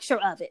structure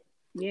of it,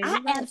 I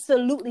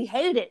absolutely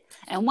hated it.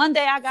 And one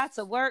day I got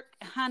to work,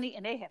 honey,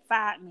 and they had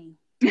fired me.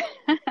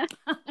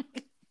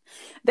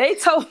 They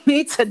told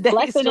me today.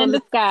 Blessing in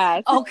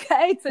disguise.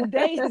 Okay,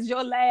 today is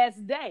your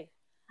last day.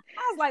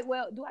 I was like,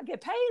 well, do I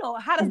get paid or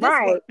how does this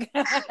work?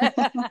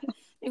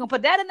 You gonna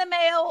put that in the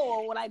mail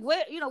or like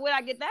where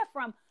I get that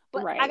from?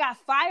 But I got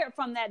fired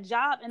from that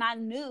job, and I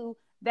knew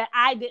that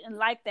I didn't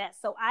like that.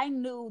 So I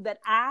knew that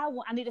I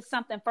needed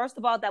something, first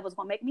of all, that was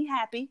gonna make me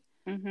happy,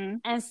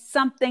 and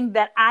something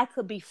that I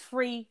could be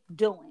free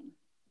doing.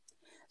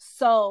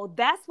 So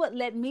that's what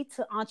led me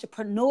to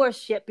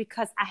entrepreneurship,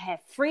 because I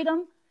had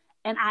freedom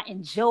and I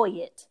enjoy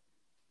it.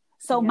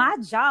 So my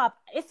job,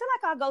 it feel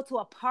like I go to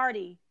a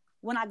party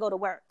when I go to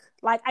work.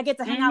 Like, I get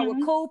to hang out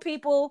with cool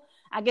people.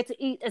 I get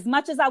to eat as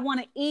much as I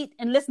want to eat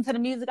and listen to the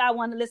music I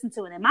want to listen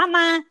to. And in my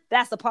mind,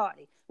 that's a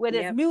party. Where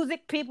there's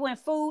music, people, and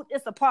food,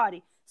 it's a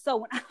party. So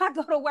when I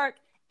go to work,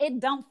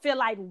 it don't feel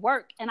like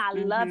work, and I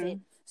love it.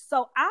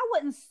 So I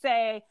wouldn't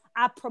say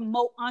I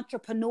promote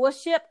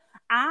entrepreneurship.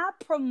 I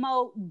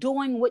promote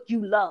doing what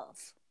you love.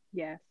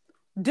 Yes.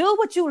 Do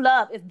what you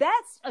love. If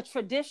that's a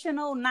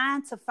traditional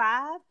 9 to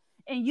 5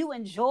 and you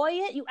enjoy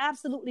it, you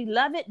absolutely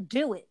love it,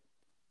 do it.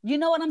 You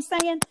know what I'm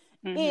saying?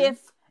 If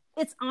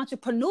it's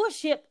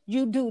entrepreneurship,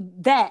 you do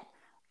that.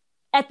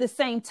 At the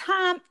same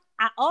time,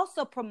 I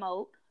also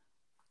promote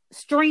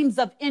streams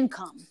of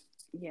income.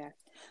 Yes.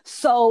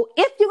 So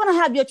if you're going to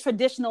have your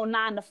traditional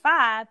 9 to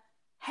 5,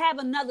 have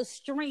another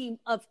stream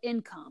of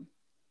income.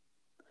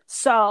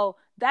 So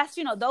that's,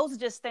 those are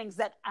just things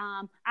that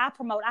I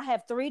promote. I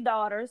have 3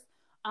 daughters.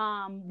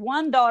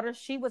 One daughter,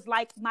 she was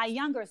like my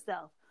younger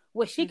self,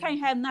 where she can't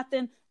have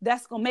nothing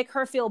that's going to make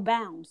her feel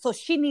bound. So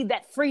she need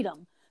that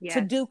freedom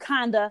to do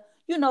kind of,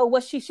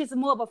 what she's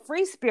more of a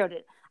free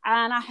spirited.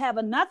 And I have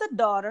another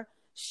daughter.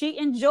 She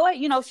enjoyed,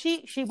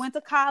 she went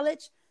to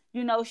college,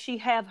 she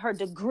have her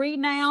degree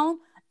now,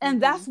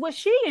 and that's what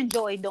she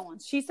enjoyed doing.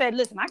 She said,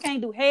 listen, I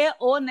can't do hair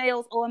or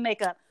nails or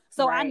makeup.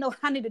 So I know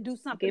I need to do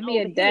something. Give me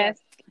a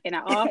desk in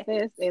an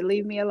office and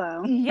leave me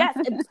alone. Yes.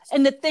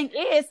 And the thing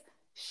is,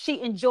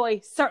 she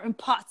enjoys certain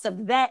parts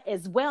of that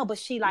as well, but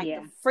she likes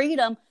the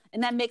freedom,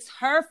 and that makes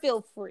her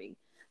feel free.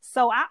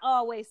 So I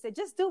always say,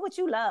 just do what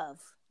you love.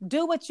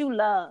 Do what you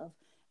love.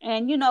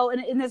 And,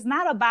 and it's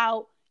not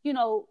about,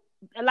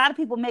 a lot of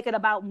people make it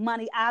about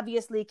money.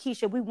 Obviously,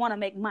 Keisha, we want to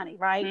make money,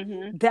 right?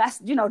 That's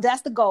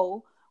the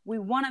goal. We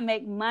want to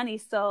make money.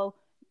 So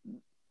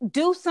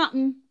do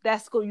something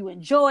that's going you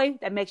enjoy,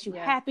 that makes you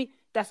happy,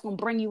 that's going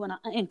to bring you an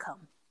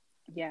income.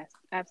 Yes,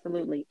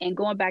 absolutely. And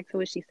going back to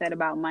what she said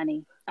about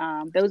money,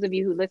 those of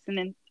you who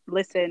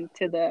listen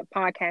to the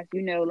podcast,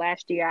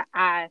 last year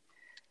I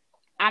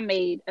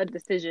made a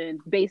decision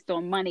based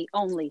on money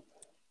only.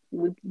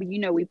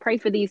 We pray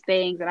for these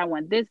things, and I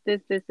want this,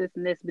 and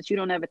this, but you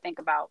don't ever think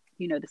about,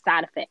 the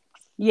side effects.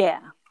 Yeah.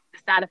 The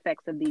side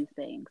effects of these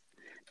things.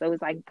 So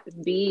it's like,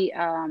 be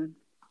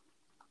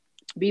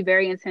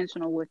very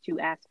intentional what you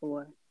ask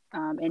for.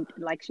 And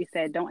like she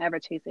said, don't ever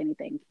chase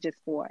anything just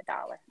for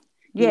 $1.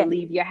 You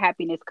leave your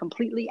happiness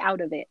completely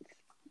out of it.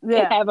 And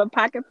have a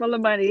pocket full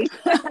of money.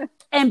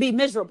 And be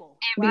miserable.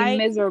 Be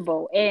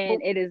miserable.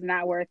 And it is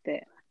not worth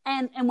it.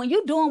 And when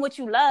you're doing what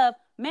you love,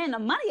 man, the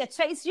money will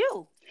chase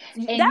you.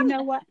 And you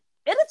know what?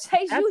 It'll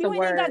chase you. You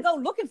ain't even got to go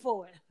looking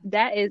for it.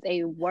 That is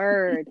a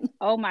word.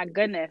 Oh, my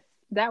goodness.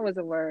 That was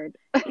a word.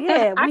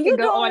 Yeah, I when can you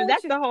go on. doing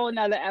That's a whole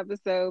nother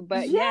episode.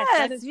 But yes,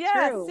 that is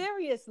true.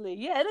 Seriously.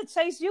 Yeah, it'll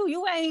chase you.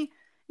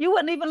 You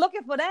wasn't even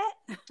looking for that.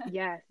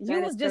 Yes,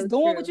 you was just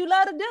doing what you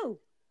love to do.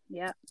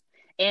 Yep.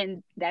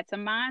 And that's a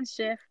mind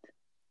shift.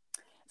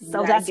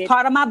 So that's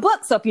part of my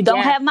book. So if you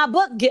don't have my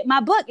book, get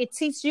my book. It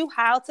teaches you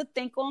how to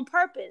think on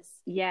purpose.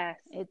 Yes.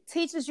 It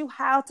teaches you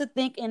how to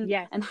think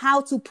and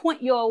how to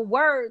point your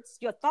words,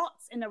 your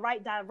thoughts in the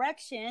right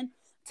direction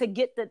to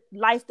get the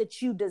life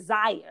that you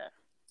desire.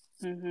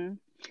 Mm-hmm.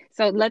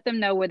 So let them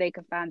know where they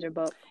can find your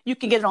book. You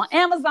can get it on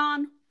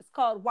Amazon. It's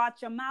called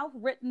Watch Your Mouth,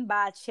 written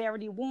by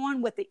Cheritty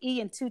Warren with the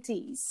E and 2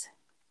 T's.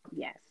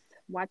 Yes.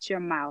 Watch Your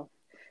Mouth.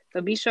 So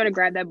be sure to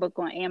grab that book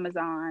on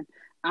Amazon.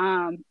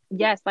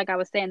 Yes, like I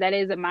was saying, that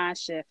is a mind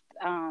shift.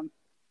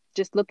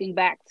 Just looking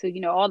back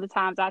to, all the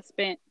times I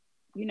spent,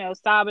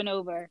 sobbing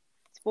over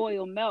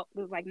spoiled milk. It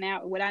was like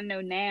now what I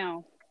know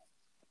now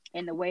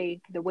and the way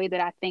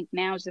that I think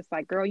now is just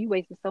like, girl, you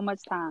wasted so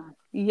much time.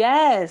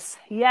 Yes.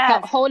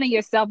 Holding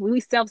yourself, we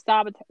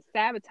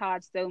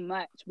self-sabotage so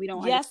much. We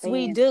don't understand. Yes,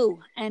 we do.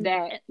 And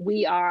that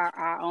we are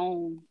our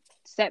own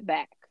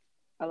setback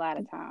a lot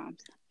of times.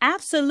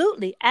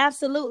 Absolutely.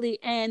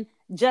 And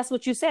just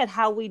what you said,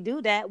 how we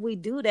do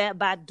that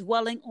by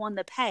dwelling on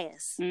the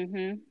past.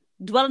 Mm-hmm.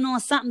 Dwelling on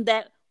something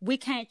that we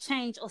can't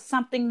change or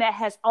something that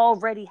has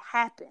already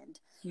happened.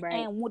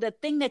 Right. And the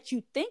thing that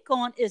you think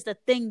on is the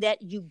thing that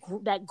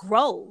that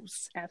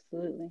grows.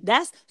 Absolutely.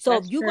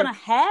 If you're going to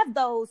have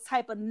those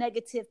type of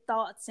negative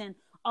thoughts and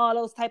all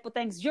those type of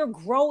things, you're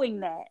growing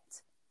that.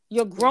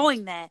 You're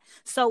growing that.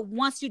 So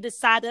once you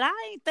decide that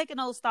I ain't thinking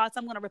those thoughts,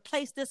 I'm going to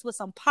replace this with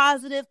some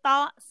positive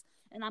thoughts.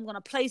 And I'm going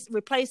to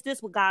replace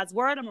this with God's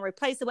word. I'm going to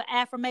replace it with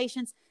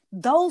affirmations.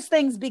 Those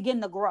things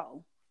begin to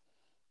grow.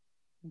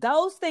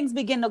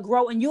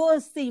 And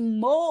you'll see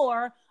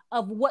more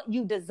of what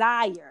you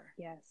desire.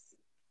 Yes.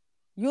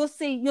 You'll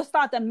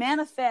start to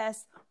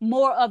manifest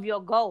more of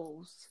your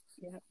goals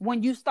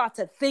when you start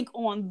to think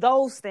on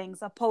those things,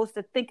 opposed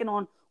to thinking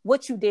on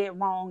what you did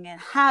wrong and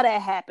how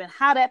that happened,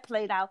 how that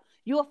played out.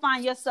 You'll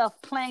find yourself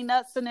playing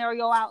that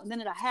scenario out, and then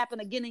it'll happen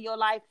again in your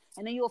life.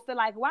 And then you'll feel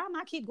like, why am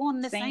I keep going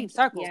in the same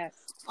circle? Yes.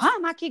 Why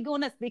am I keep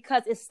going this?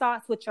 Because it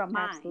starts with your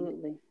mind.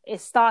 Absolutely.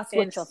 It starts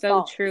with your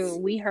thoughts. It's so true.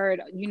 We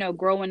heard,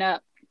 growing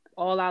up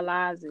all our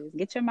lives is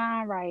get your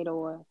mind right,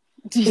 or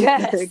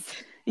yes.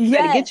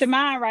 Get your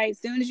mind right. As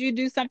soon as you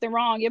do something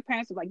wrong, your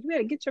parents are like, you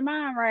better get your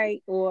mind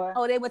right.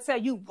 Or they would tell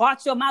you,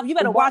 watch your mouth. You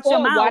better watch your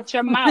mouth. Watch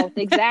your mouth.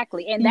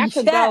 Exactly. And that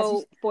could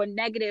go for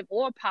negative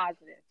or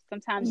positive.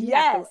 Sometimes you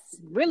have to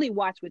really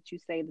watch what you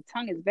say. The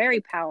tongue is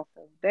very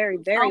powerful. Very,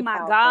 very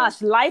powerful. Oh my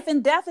gosh. Life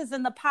and death is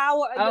in the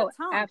power of your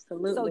tongue.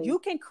 Absolutely. So you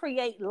can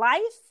create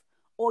life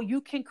or you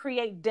can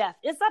create death.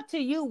 It's up to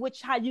you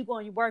how you're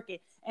going to work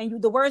it.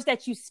 And the words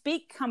that you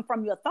speak come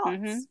from your thoughts.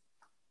 Mm-hmm.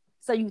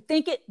 So you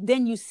think it,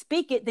 then you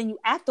speak it, then you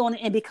act on it,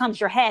 and it becomes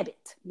your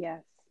habit.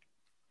 Yes.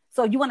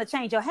 So you want to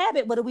change your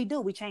habit, what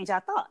do? We change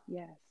our thought.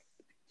 Yes.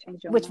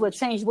 Which will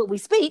change what we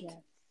speak,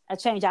 and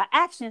change our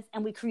actions,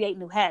 and we create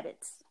new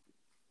habits.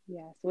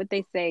 Yes. What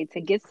they say, to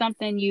get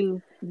something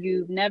you've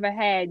never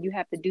had, you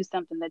have to do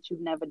something that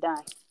you've never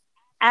done.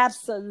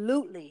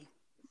 Absolutely.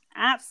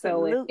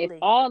 So if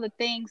all the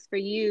things for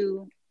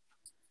you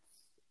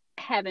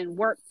haven't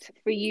worked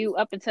for you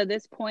up until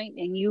this point,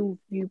 and you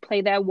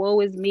play that woe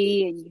is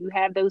me, and you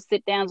have those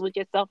sit downs with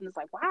yourself, and it's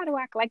like, why do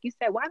I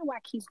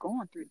keep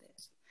going through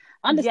this?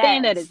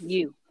 Understand that it's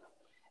you.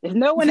 If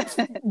no one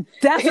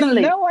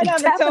definitely, if no one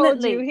ever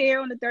told you here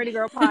on the 30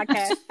 Girl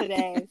Podcast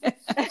today,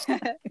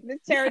 Miss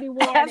Cheritty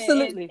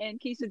Warren and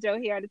Keisha Joe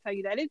here to tell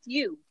you that it's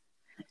you.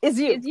 It's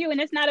you. It's you,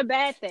 and it's not a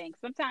bad thing.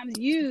 Sometimes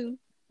you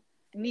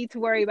need to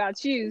worry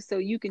about you so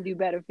you can do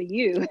better for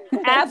you.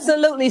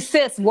 Absolutely,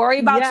 sis. Worry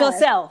about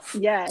yourself.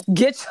 Yes.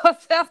 Get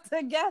yourself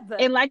together.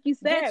 And like you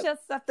said, get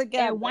yourself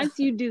together. And once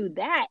you do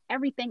that,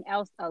 everything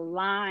else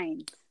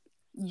aligns.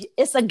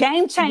 It's a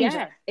game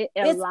changer. Yes,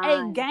 it's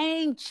a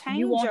game changer.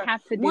 You won't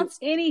have to do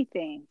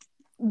anything.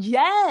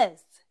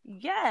 Yes.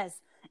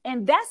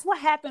 And that's what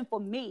happened for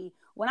me.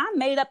 When I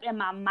made up in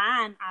my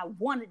mind, I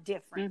wanted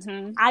different.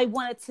 Mm-hmm. I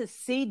wanted to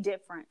see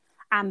different.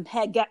 I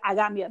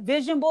got me a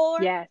vision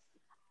board. Yes.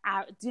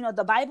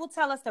 The Bible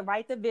tells us to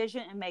write the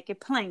vision and make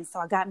it plain. So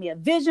I got me a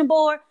vision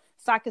board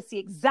so I could see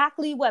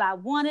exactly what I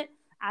wanted.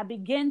 I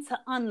begin to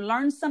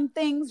unlearn some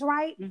things,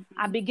 right? Mm-hmm.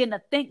 I begin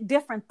to think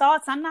different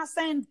thoughts. I'm not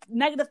saying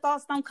negative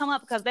thoughts don't come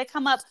up, because they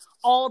come up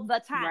all the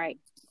time. Right.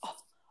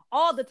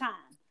 All the time.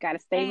 Got to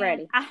stay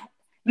ready.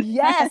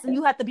 Yes. And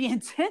you have to be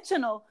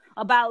intentional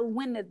about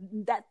when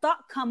that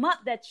thought come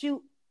up, that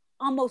you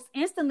almost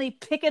instantly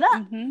pick it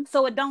up, mm-hmm.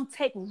 so it don't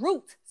take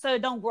root, so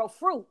it don't grow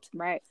fruit.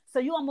 Right. So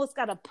you almost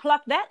got to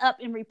pluck that up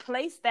and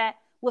replace that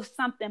with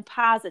something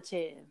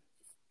positive.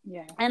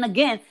 Yeah. And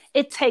again,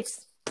 it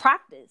takes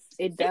practice.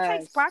 It does. It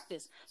takes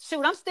practice.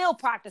 Shoot, I'm still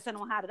practicing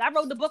on how to. I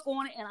wrote the book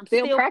on it, and I'm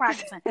still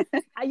practicing.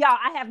 Y'all,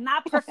 I have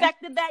not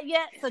perfected that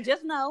yet, so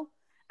just know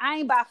I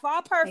ain't by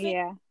far perfect.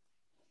 Yeah.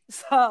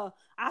 So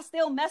I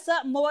still mess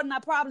up more than I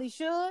probably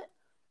should,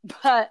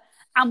 but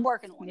I'm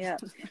working on Yeah.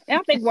 it. I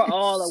don't think we're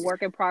all a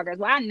work in progress.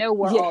 Well, I know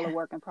we're all a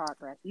work in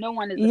progress. No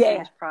one is a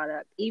finished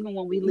product. Even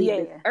when we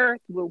leave this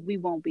earth, we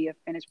won't be a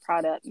finished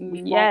product.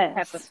 We won't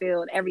have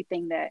fulfilled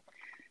everything that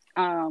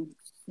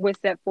we're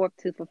set forth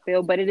to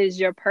fulfill. But it is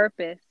your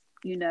purpose,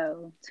 you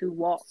know, to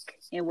walk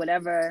in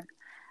whatever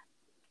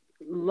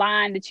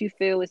line that you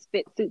feel is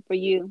suit for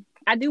you.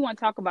 I do want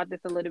to talk about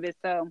this a little bit.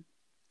 So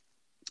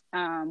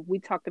we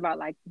talked about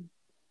like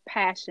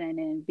passion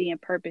and being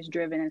purpose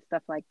driven and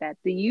stuff like that.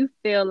 Do you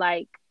feel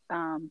like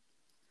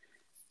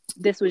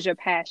this was your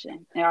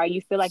passion, or do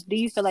you feel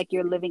like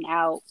you're living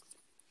out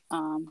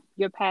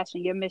your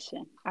passion, your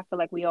mission? I feel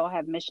like we all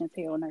have missions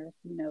here on earth,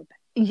 you know.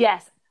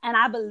 Yes, and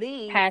I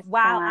believe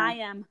while I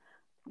am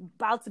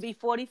about to be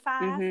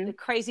 45, the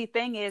crazy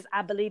thing is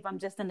I believe I'm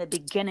just in the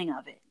beginning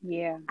of it.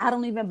 Yeah, I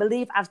don't even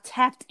believe I've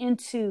tapped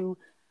into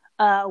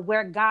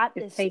where God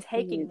is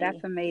taking me.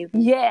 That's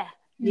amazing. Yeah.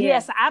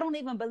 Yes, I don't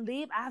even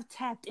believe I've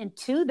tapped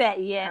into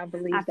that yet.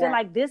 I feel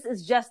like this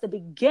is just the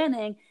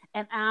beginning,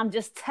 and I'm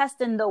just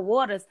testing the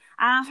waters.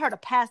 I heard a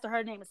pastor,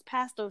 her name is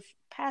Pastor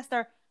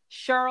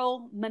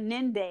Cheryl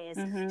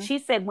Menendez. She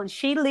said when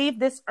she leave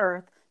this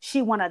earth,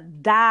 she want to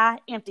die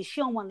empty.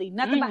 She don't want to leave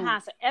nothing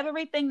behind. So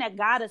everything that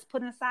God has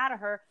put inside of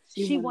her,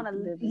 she want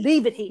to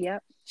leave it here.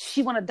 Yep.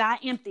 She want to die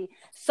empty.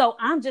 So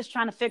I'm just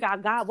trying to figure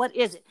out, God, what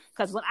is it?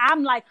 Because when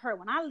I'm like her,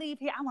 when I leave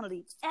here, I want to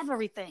leave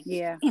everything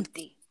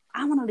empty.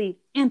 I want to leave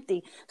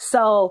empty.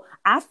 So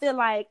I feel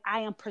like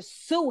I am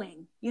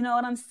pursuing, you know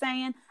what I'm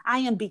saying? I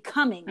am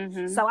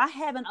becoming. So I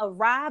haven't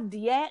arrived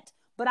yet,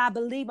 but I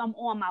believe I'm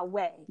on my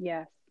way.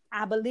 Yes.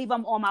 I believe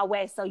I'm on my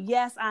way. So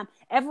yes,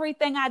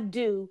 everything I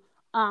do,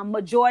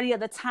 majority of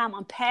the time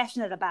I'm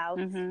passionate about.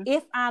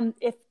 If I'm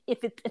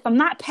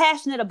not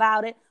passionate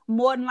about it,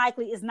 more than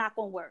likely it's not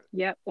going to work.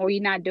 Yep. Or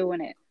you're not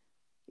doing it.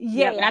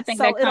 Yeah. Yep. And I think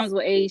that comes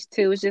with age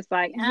too. It's just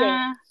like,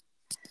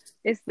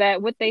 it's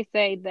that what they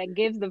say that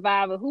gives the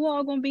vibe of who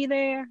all gonna be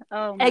there.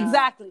 Oh, no,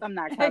 exactly. I'm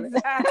not covered.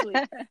 Exactly.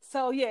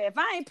 So if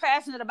I ain't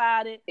passionate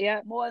about it,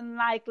 more than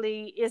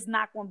likely it's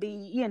not gonna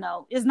be.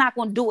 It's not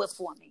gonna do it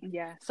for me.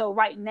 Yeah. So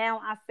right now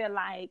I feel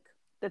like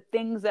the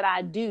things that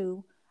I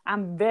do,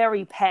 I'm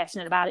very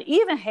passionate about it.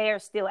 Even hair,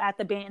 still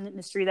after being in the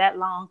industry that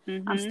long,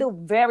 I'm still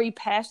very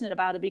passionate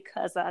about it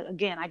because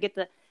again, I get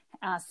to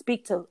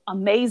speak to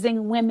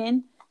amazing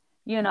women.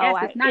 You know,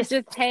 it's not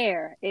just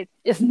hair.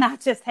 It's not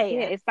just hair.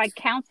 Yeah, it's like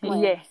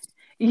counseling. Yeah.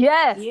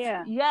 Yes.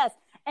 Yeah. Yes.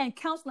 And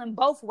counseling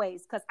both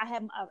ways, because I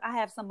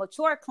have some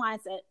mature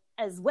clients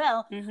as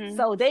well.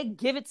 So they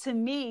give it to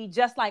me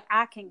just like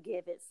I can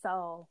give it.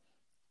 So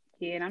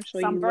and I'm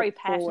sure I'm very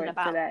passionate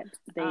about that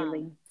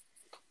daily.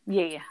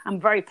 I'm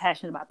very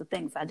passionate about the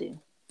things I do.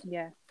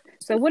 Yeah.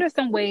 So what are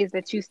some ways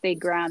that you stay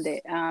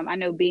grounded? I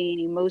know being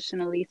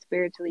emotionally,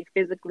 spiritually,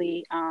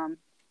 physically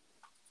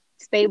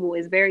stable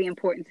is very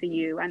important to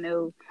you. I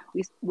know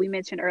we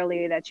mentioned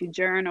earlier that you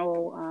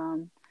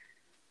journal,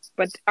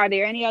 but are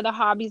there any other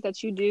hobbies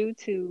that you do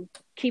to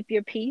keep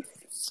your peace?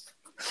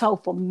 So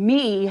for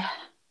me,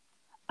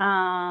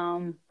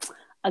 again,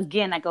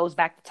 that goes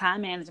back to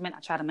time management.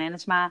 I try to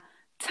manage my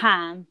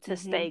time to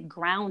stay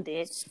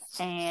grounded,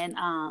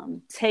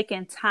 and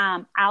taking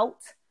time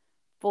out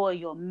for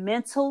your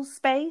mental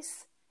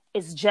space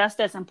is just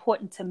as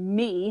important to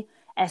me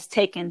as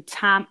taking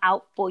time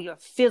out for your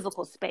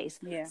physical space.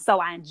 Yeah. So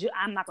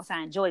I'm not gonna say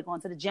I enjoy going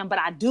to the gym, but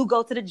I do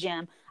go to the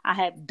gym. I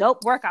have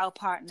dope workout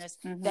partners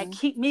that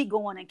keep me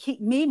going and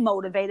keep me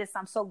motivated. So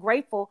I'm so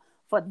grateful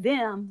for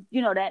them,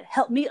 that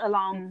help me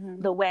along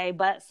the way.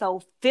 But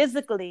so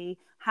physically,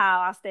 how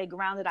I stay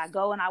grounded, I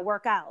go and I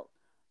work out.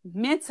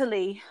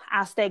 Mentally,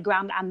 I stay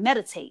grounded, I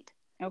meditate.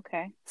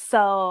 Okay.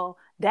 So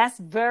that's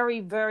very,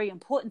 very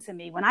important to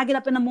me. When I get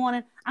up in the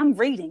morning, I'm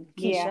reading,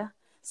 Keisha. Yeah.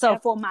 So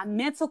for my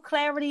mental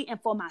clarity and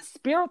for my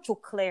spiritual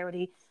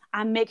clarity,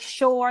 I make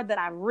sure that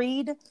I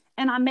read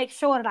and I make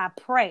sure that I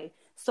pray.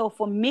 So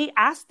for me,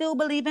 I still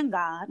believe in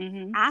God.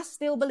 I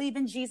still believe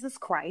in Jesus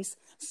Christ.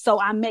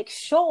 So I make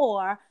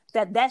sure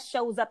that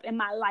shows up in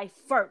my life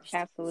first.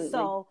 Absolutely.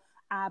 So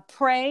I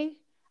pray,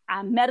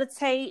 I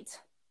meditate,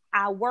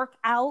 I work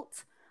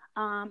out.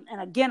 And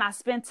again, I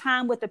spend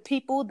time with the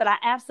people that I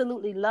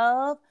absolutely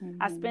love.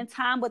 I spend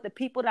time with the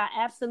people that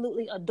I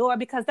absolutely adore,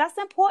 because that's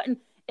important,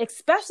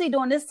 especially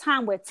during this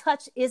time where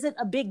touch isn't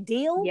a big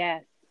deal.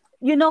 Yes.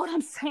 You know what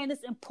I'm saying?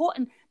 It's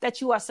important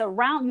that you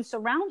surround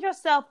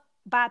yourself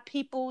by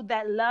people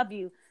that love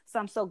you. So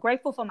I'm so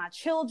grateful for my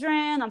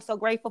children. I'm so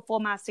grateful for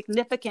my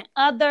significant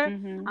other.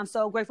 I'm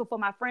so grateful for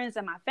my friends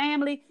and my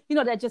family,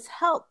 that just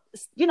help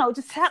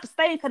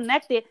staying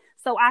connected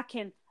so I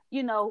can,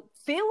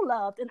 feel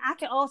loved, and I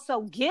can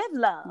also give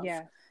love.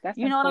 Yeah. That's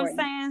you know important.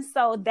 what I'm saying?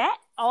 So that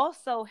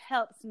also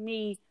helps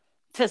me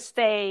to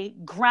stay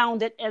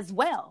grounded as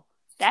well.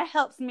 That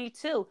helps me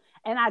too.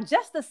 And I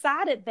just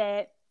decided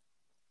that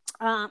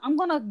I'm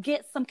going to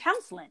get some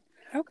counseling.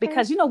 Okay.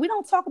 Because, we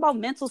don't talk about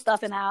mental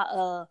stuff in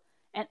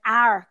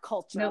our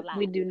culture. No,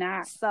 we do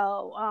not.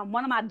 So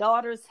one of my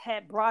daughters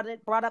had brought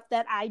up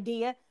that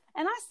idea,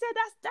 And I said,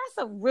 that's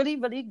a really,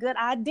 really good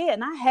idea.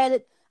 And I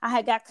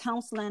had got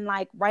counseling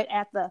like right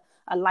after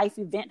a life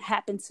event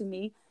happened to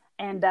me.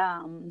 And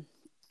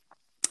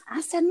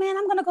I said, man,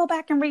 I'm going to go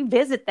back and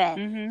revisit that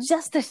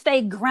just to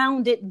stay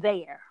grounded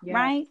there. Yes.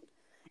 Right.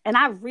 And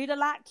I read a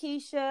lot,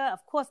 Keisha.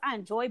 Of course, I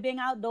enjoy being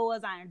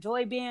outdoors. I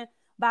enjoy being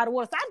by the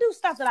water. So I do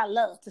stuff that I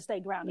love to stay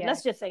grounded. Yes.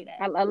 Let's just say that.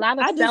 A lot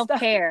of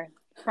self-care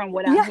from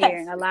what I'm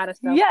hearing. A lot of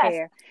self-care.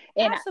 Yes,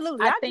 and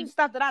absolutely. I think do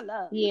stuff that I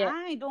love. Yeah.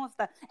 I ain't doing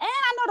stuff. And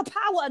I know the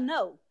power of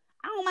no.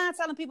 I don't mind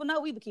telling people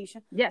no either,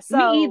 Keisha. Yes,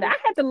 so, me either. I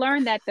had to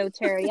learn that though,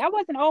 Terry. I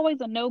wasn't always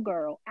a no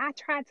girl. I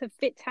tried to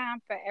fit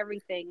time for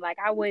everything. Like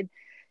I would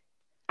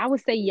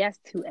say yes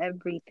to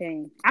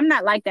everything. I'm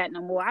not like that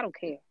no more. I don't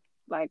care.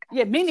 Like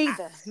me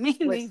neither. Me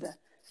neither.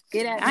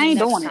 Get at me. I ain't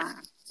doing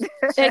time. It.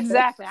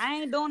 Exactly. I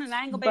ain't doing it.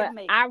 I ain't gonna be able to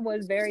make it. I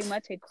was very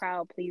much a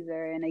crowd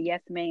pleaser and a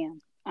yes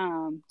ma'am.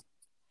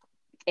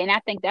 And I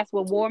think that's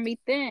what wore me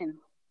thin.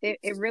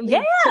 It really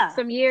took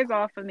some years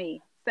off of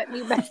me. Set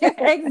me back.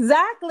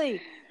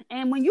 Exactly.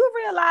 And when you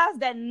realize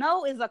that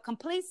no is a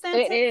complete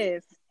sentence, it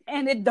is,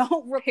 and it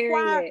don't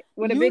require period.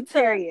 With a big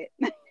period.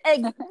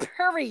 A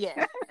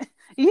period.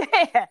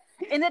 Yeah.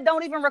 And it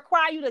don't even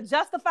require you to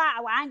justify,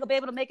 well, I ain't gonna be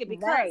able to make it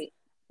because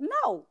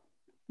no.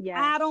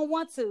 Yeah. I don't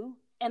want to,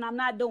 and I'm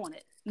not doing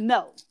it.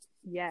 No.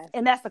 Yes.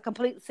 And that's a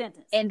complete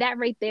sentence. And that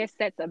right there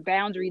sets a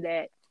boundary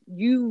that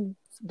you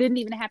didn't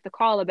even have to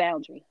call a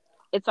boundary.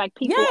 It's like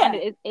people,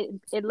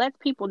 it lets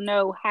people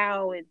know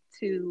how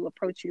to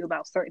approach you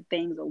about certain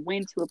things, or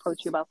when to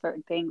approach you about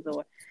certain things,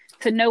 or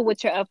to know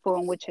what you're up for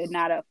and what you're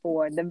not up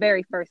for the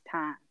very first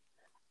time.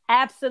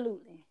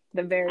 Absolutely.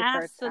 The very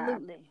first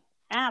time.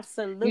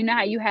 Absolutely. You know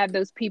how you have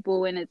those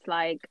people and it's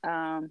like,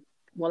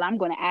 well, I'm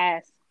going to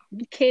ask.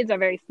 Kids are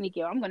very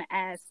sneaky. I'm going to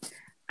ask.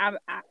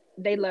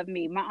 They love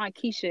me. My Aunt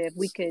Keisha,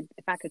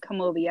 if I could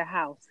come over your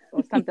house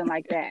or something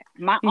like that.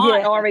 My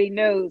aunt already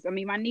knows. I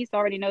mean, my niece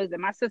already knows that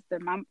my sister,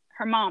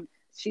 her mom,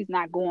 she's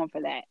not going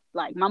for that.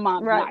 Like my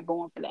mom's not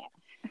going for that.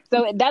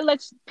 So that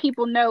lets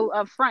people know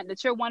up front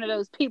that you're one of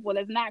those people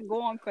that's not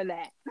going for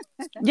that.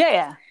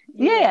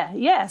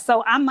 Yeah.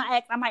 So I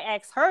might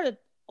ask her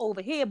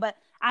over here, but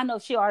I know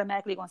she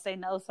automatically gonna say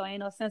no. So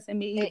ain't no sense in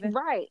me even.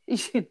 Right.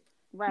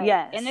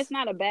 Yes. And it's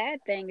not a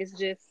bad thing. It's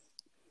just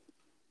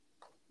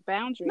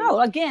boundaries.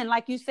 No, again,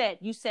 like you said,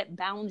 you set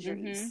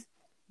boundaries.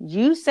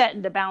 You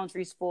setting the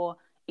boundaries for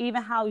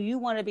even how you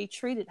want to be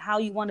treated, how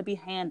you want to be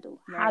handled,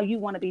 how you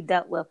want to be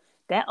dealt with.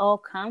 That all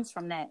comes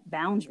from that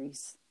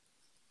boundaries.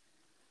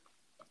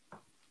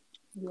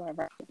 You are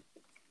right.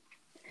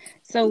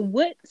 So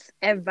what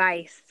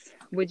advice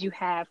would you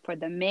have for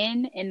the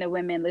men and the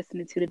women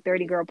listening to the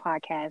 30 Girl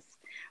podcast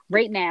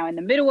right now in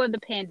the middle of the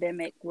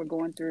pandemic? We're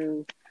going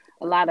through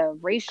a lot of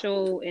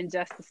racial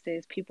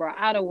injustices. People are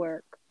out of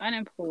work,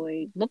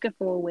 unemployed, looking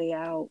for a way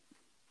out.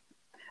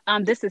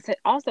 This has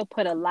also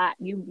put a lot.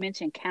 You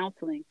mentioned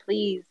counseling.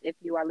 Please, if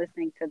you are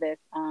listening to this,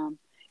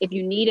 if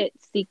you need it,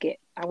 seek it.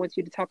 I want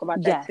you to talk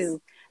about that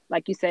too.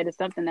 Like you said, it's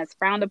something that's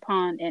frowned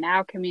upon in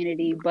our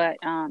community, but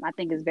I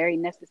think it's very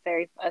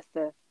necessary for us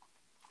to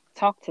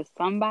talk to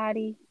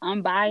somebody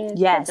unbiased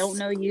that don't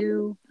know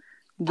you.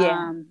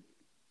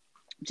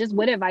 Just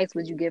what advice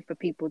would you give for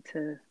people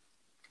to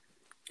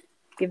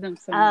give them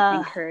some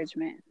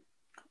encouragement?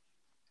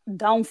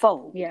 Don't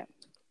fold. Yeah.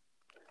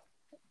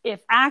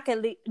 If I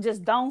could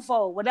just don't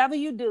fold. Whatever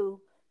you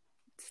do,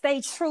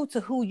 stay true to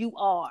who you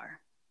are.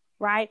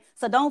 Right?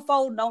 So don't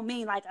fold don't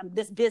mean like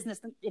this business,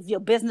 if your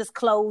business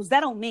closed, that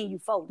don't mean you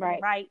fold.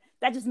 Right?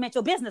 That just meant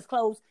your business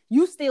closed.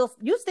 You still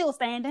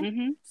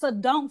standing. So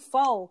don't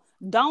fold.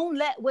 Don't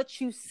let what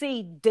you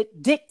see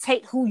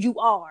dictate who you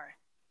are.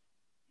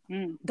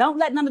 Don't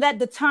let none of that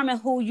determine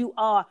who you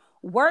are.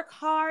 Work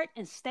hard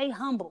and stay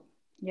humble.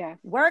 Yeah.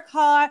 Work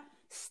hard,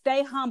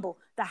 stay humble.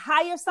 The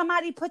higher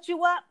somebody puts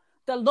you up,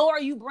 the lower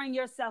you bring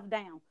yourself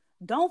down.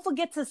 Don't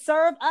forget to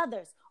serve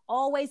others.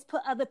 Always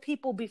put other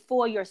people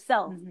before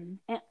yourself.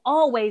 And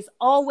always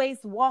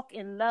walk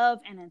in love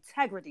and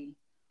integrity.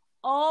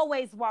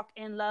 Always walk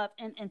in love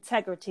and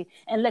integrity.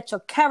 And let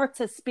your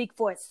character speak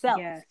for itself.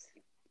 Yes.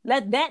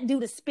 Let that do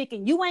the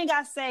speaking. You ain't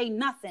got to say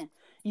nothing.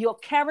 Your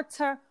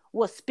character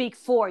will speak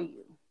for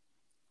you.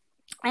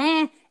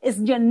 And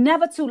you're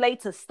never too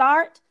late to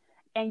start.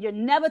 And you're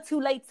never too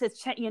late to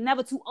change. You're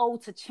never too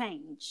old to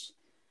change.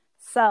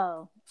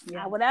 So if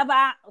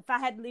I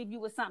had to leave you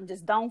with something,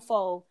 just don't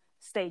fold.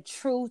 Stay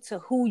true to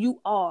who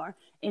you are.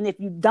 And if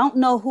you don't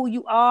know who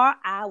you are,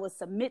 I will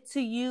submit to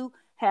you.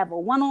 Have a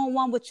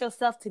one-on-one with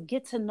yourself to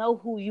get to know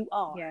who you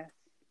are. Yes.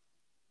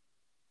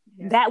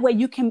 That way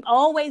you can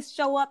always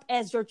show up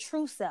as your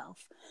true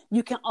self.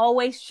 You can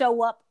always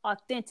show up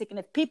authentic. And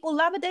if people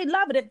love it, they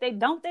love it. If they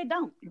don't, they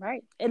don't.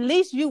 Right. At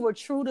least you were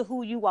true to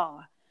who you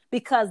are.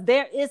 Because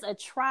there is a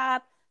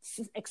tribe,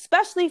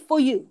 especially for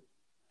you.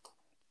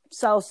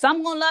 So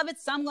some gonna love it,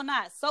 some gonna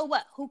not. So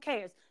what? Who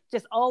cares?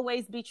 Just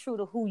always be true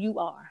to who you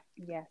are.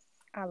 Yes,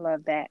 I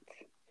love that.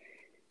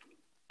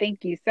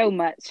 Thank you so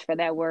much for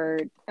that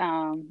word.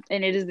 And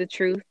it is the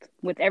truth.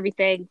 With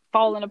everything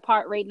falling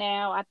apart right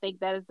now, I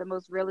think that is the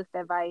most realist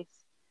advice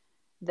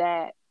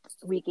that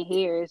we can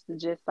hear is to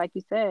just, like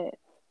you said,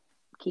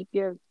 keep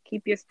your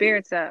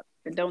spirits up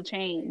and don't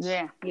change.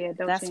 Yeah.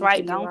 Don't That's change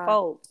right. Don't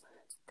fold.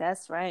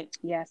 That's right.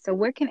 Yeah. So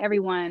where can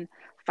everyone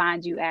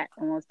find you at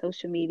on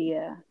social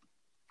media?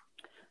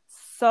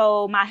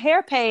 So my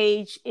hair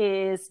page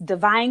is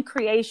Divine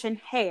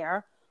Creation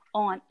Hair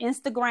on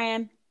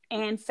Instagram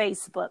and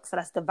Facebook. So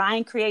that's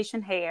Divine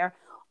Creation Hair.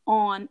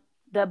 On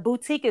the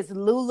boutique is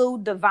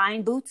Lulu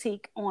Divine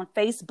Boutique on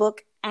Facebook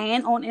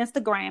and on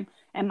Instagram.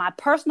 And my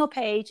personal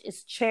page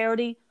is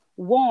Cheritty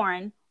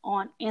Warren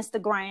on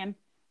Instagram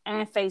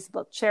and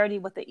Facebook. Cheritty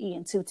with the E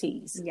and 2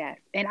 T's. Yes.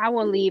 And I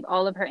will leave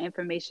all of her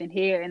information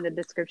here in the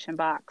description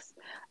box.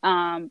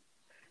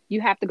 You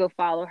have to go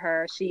follow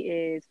her. She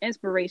is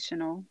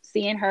inspirational.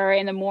 Seeing her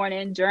in the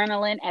morning,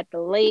 journaling at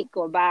the lake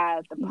or by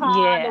the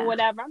pond or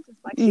whatever. I'm just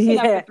like, she's been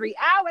up for 3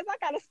 hours. I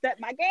got to step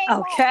my game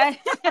Okay.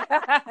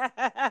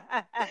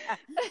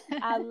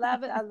 I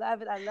love it. I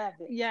love it. I love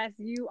it. Yes,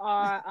 you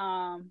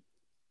are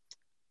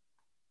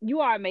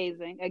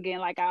amazing.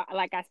 Again, like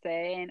I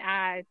said, and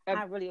I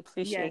really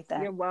appreciate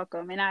that. You're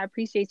welcome. And I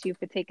appreciate you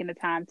for taking the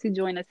time to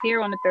join us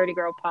here on the 30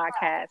 Girl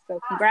Podcast. So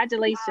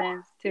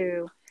congratulations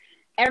to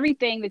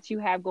everything that you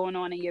have going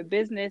on in your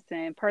business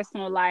and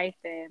personal life.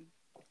 And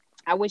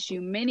I wish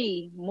you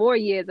many more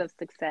years of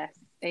success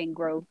and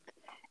growth.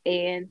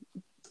 And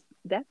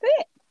that's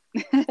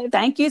it.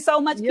 Thank you so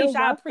much, You're Keisha.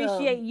 welcome. I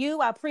appreciate you.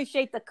 I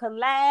appreciate the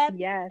collab.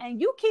 Yes. And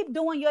you keep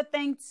doing your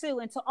thing too.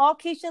 And to all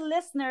Keisha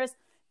listeners,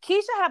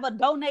 Keisha have a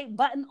donate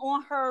button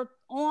on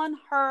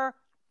her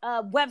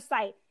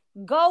website.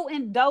 Go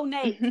and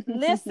donate.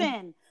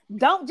 Listen.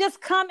 Don't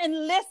just come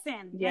and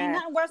listen. Yes. Ain't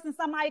nothing worse than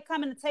somebody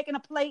coming and taking a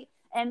plate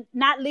and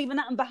not leaving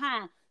nothing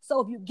behind.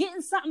 So if you're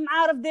getting something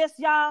out of this,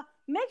 y'all,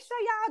 make sure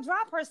y'all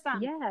drop her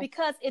something. Yes.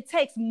 Because it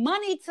takes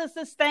money to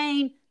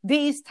sustain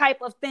these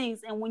type of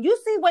things. And when you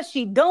see what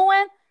she's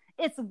doing,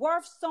 it's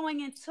worth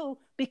sowing into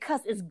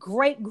because it's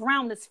great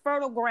ground. It's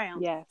fertile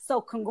ground. Yes.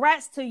 So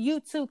congrats to you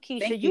too,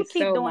 Keisha. Thank you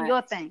keep so doing much.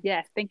 your thing.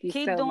 Yes, thank you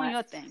keep so much. Keep doing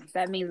your thing.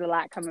 That means a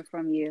lot coming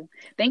from you.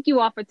 Thank you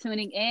all for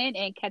tuning in,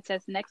 and catch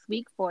us next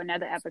week for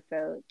another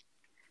episode.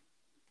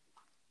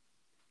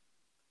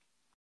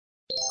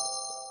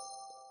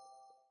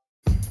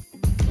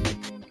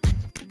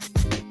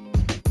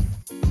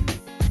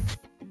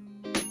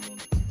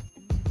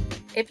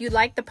 If you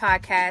like the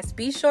podcast,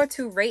 be sure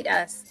to rate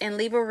us and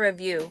leave a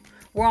review.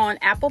 We're on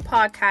Apple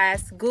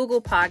Podcasts,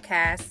 Google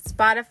Podcasts,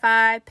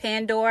 Spotify,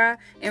 Pandora,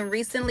 and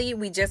recently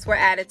we just were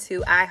added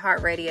to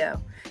iHeartRadio.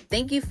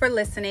 Thank you for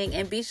listening,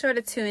 and be sure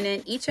to tune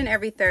in each and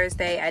every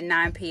Thursday at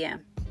 9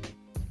 p.m.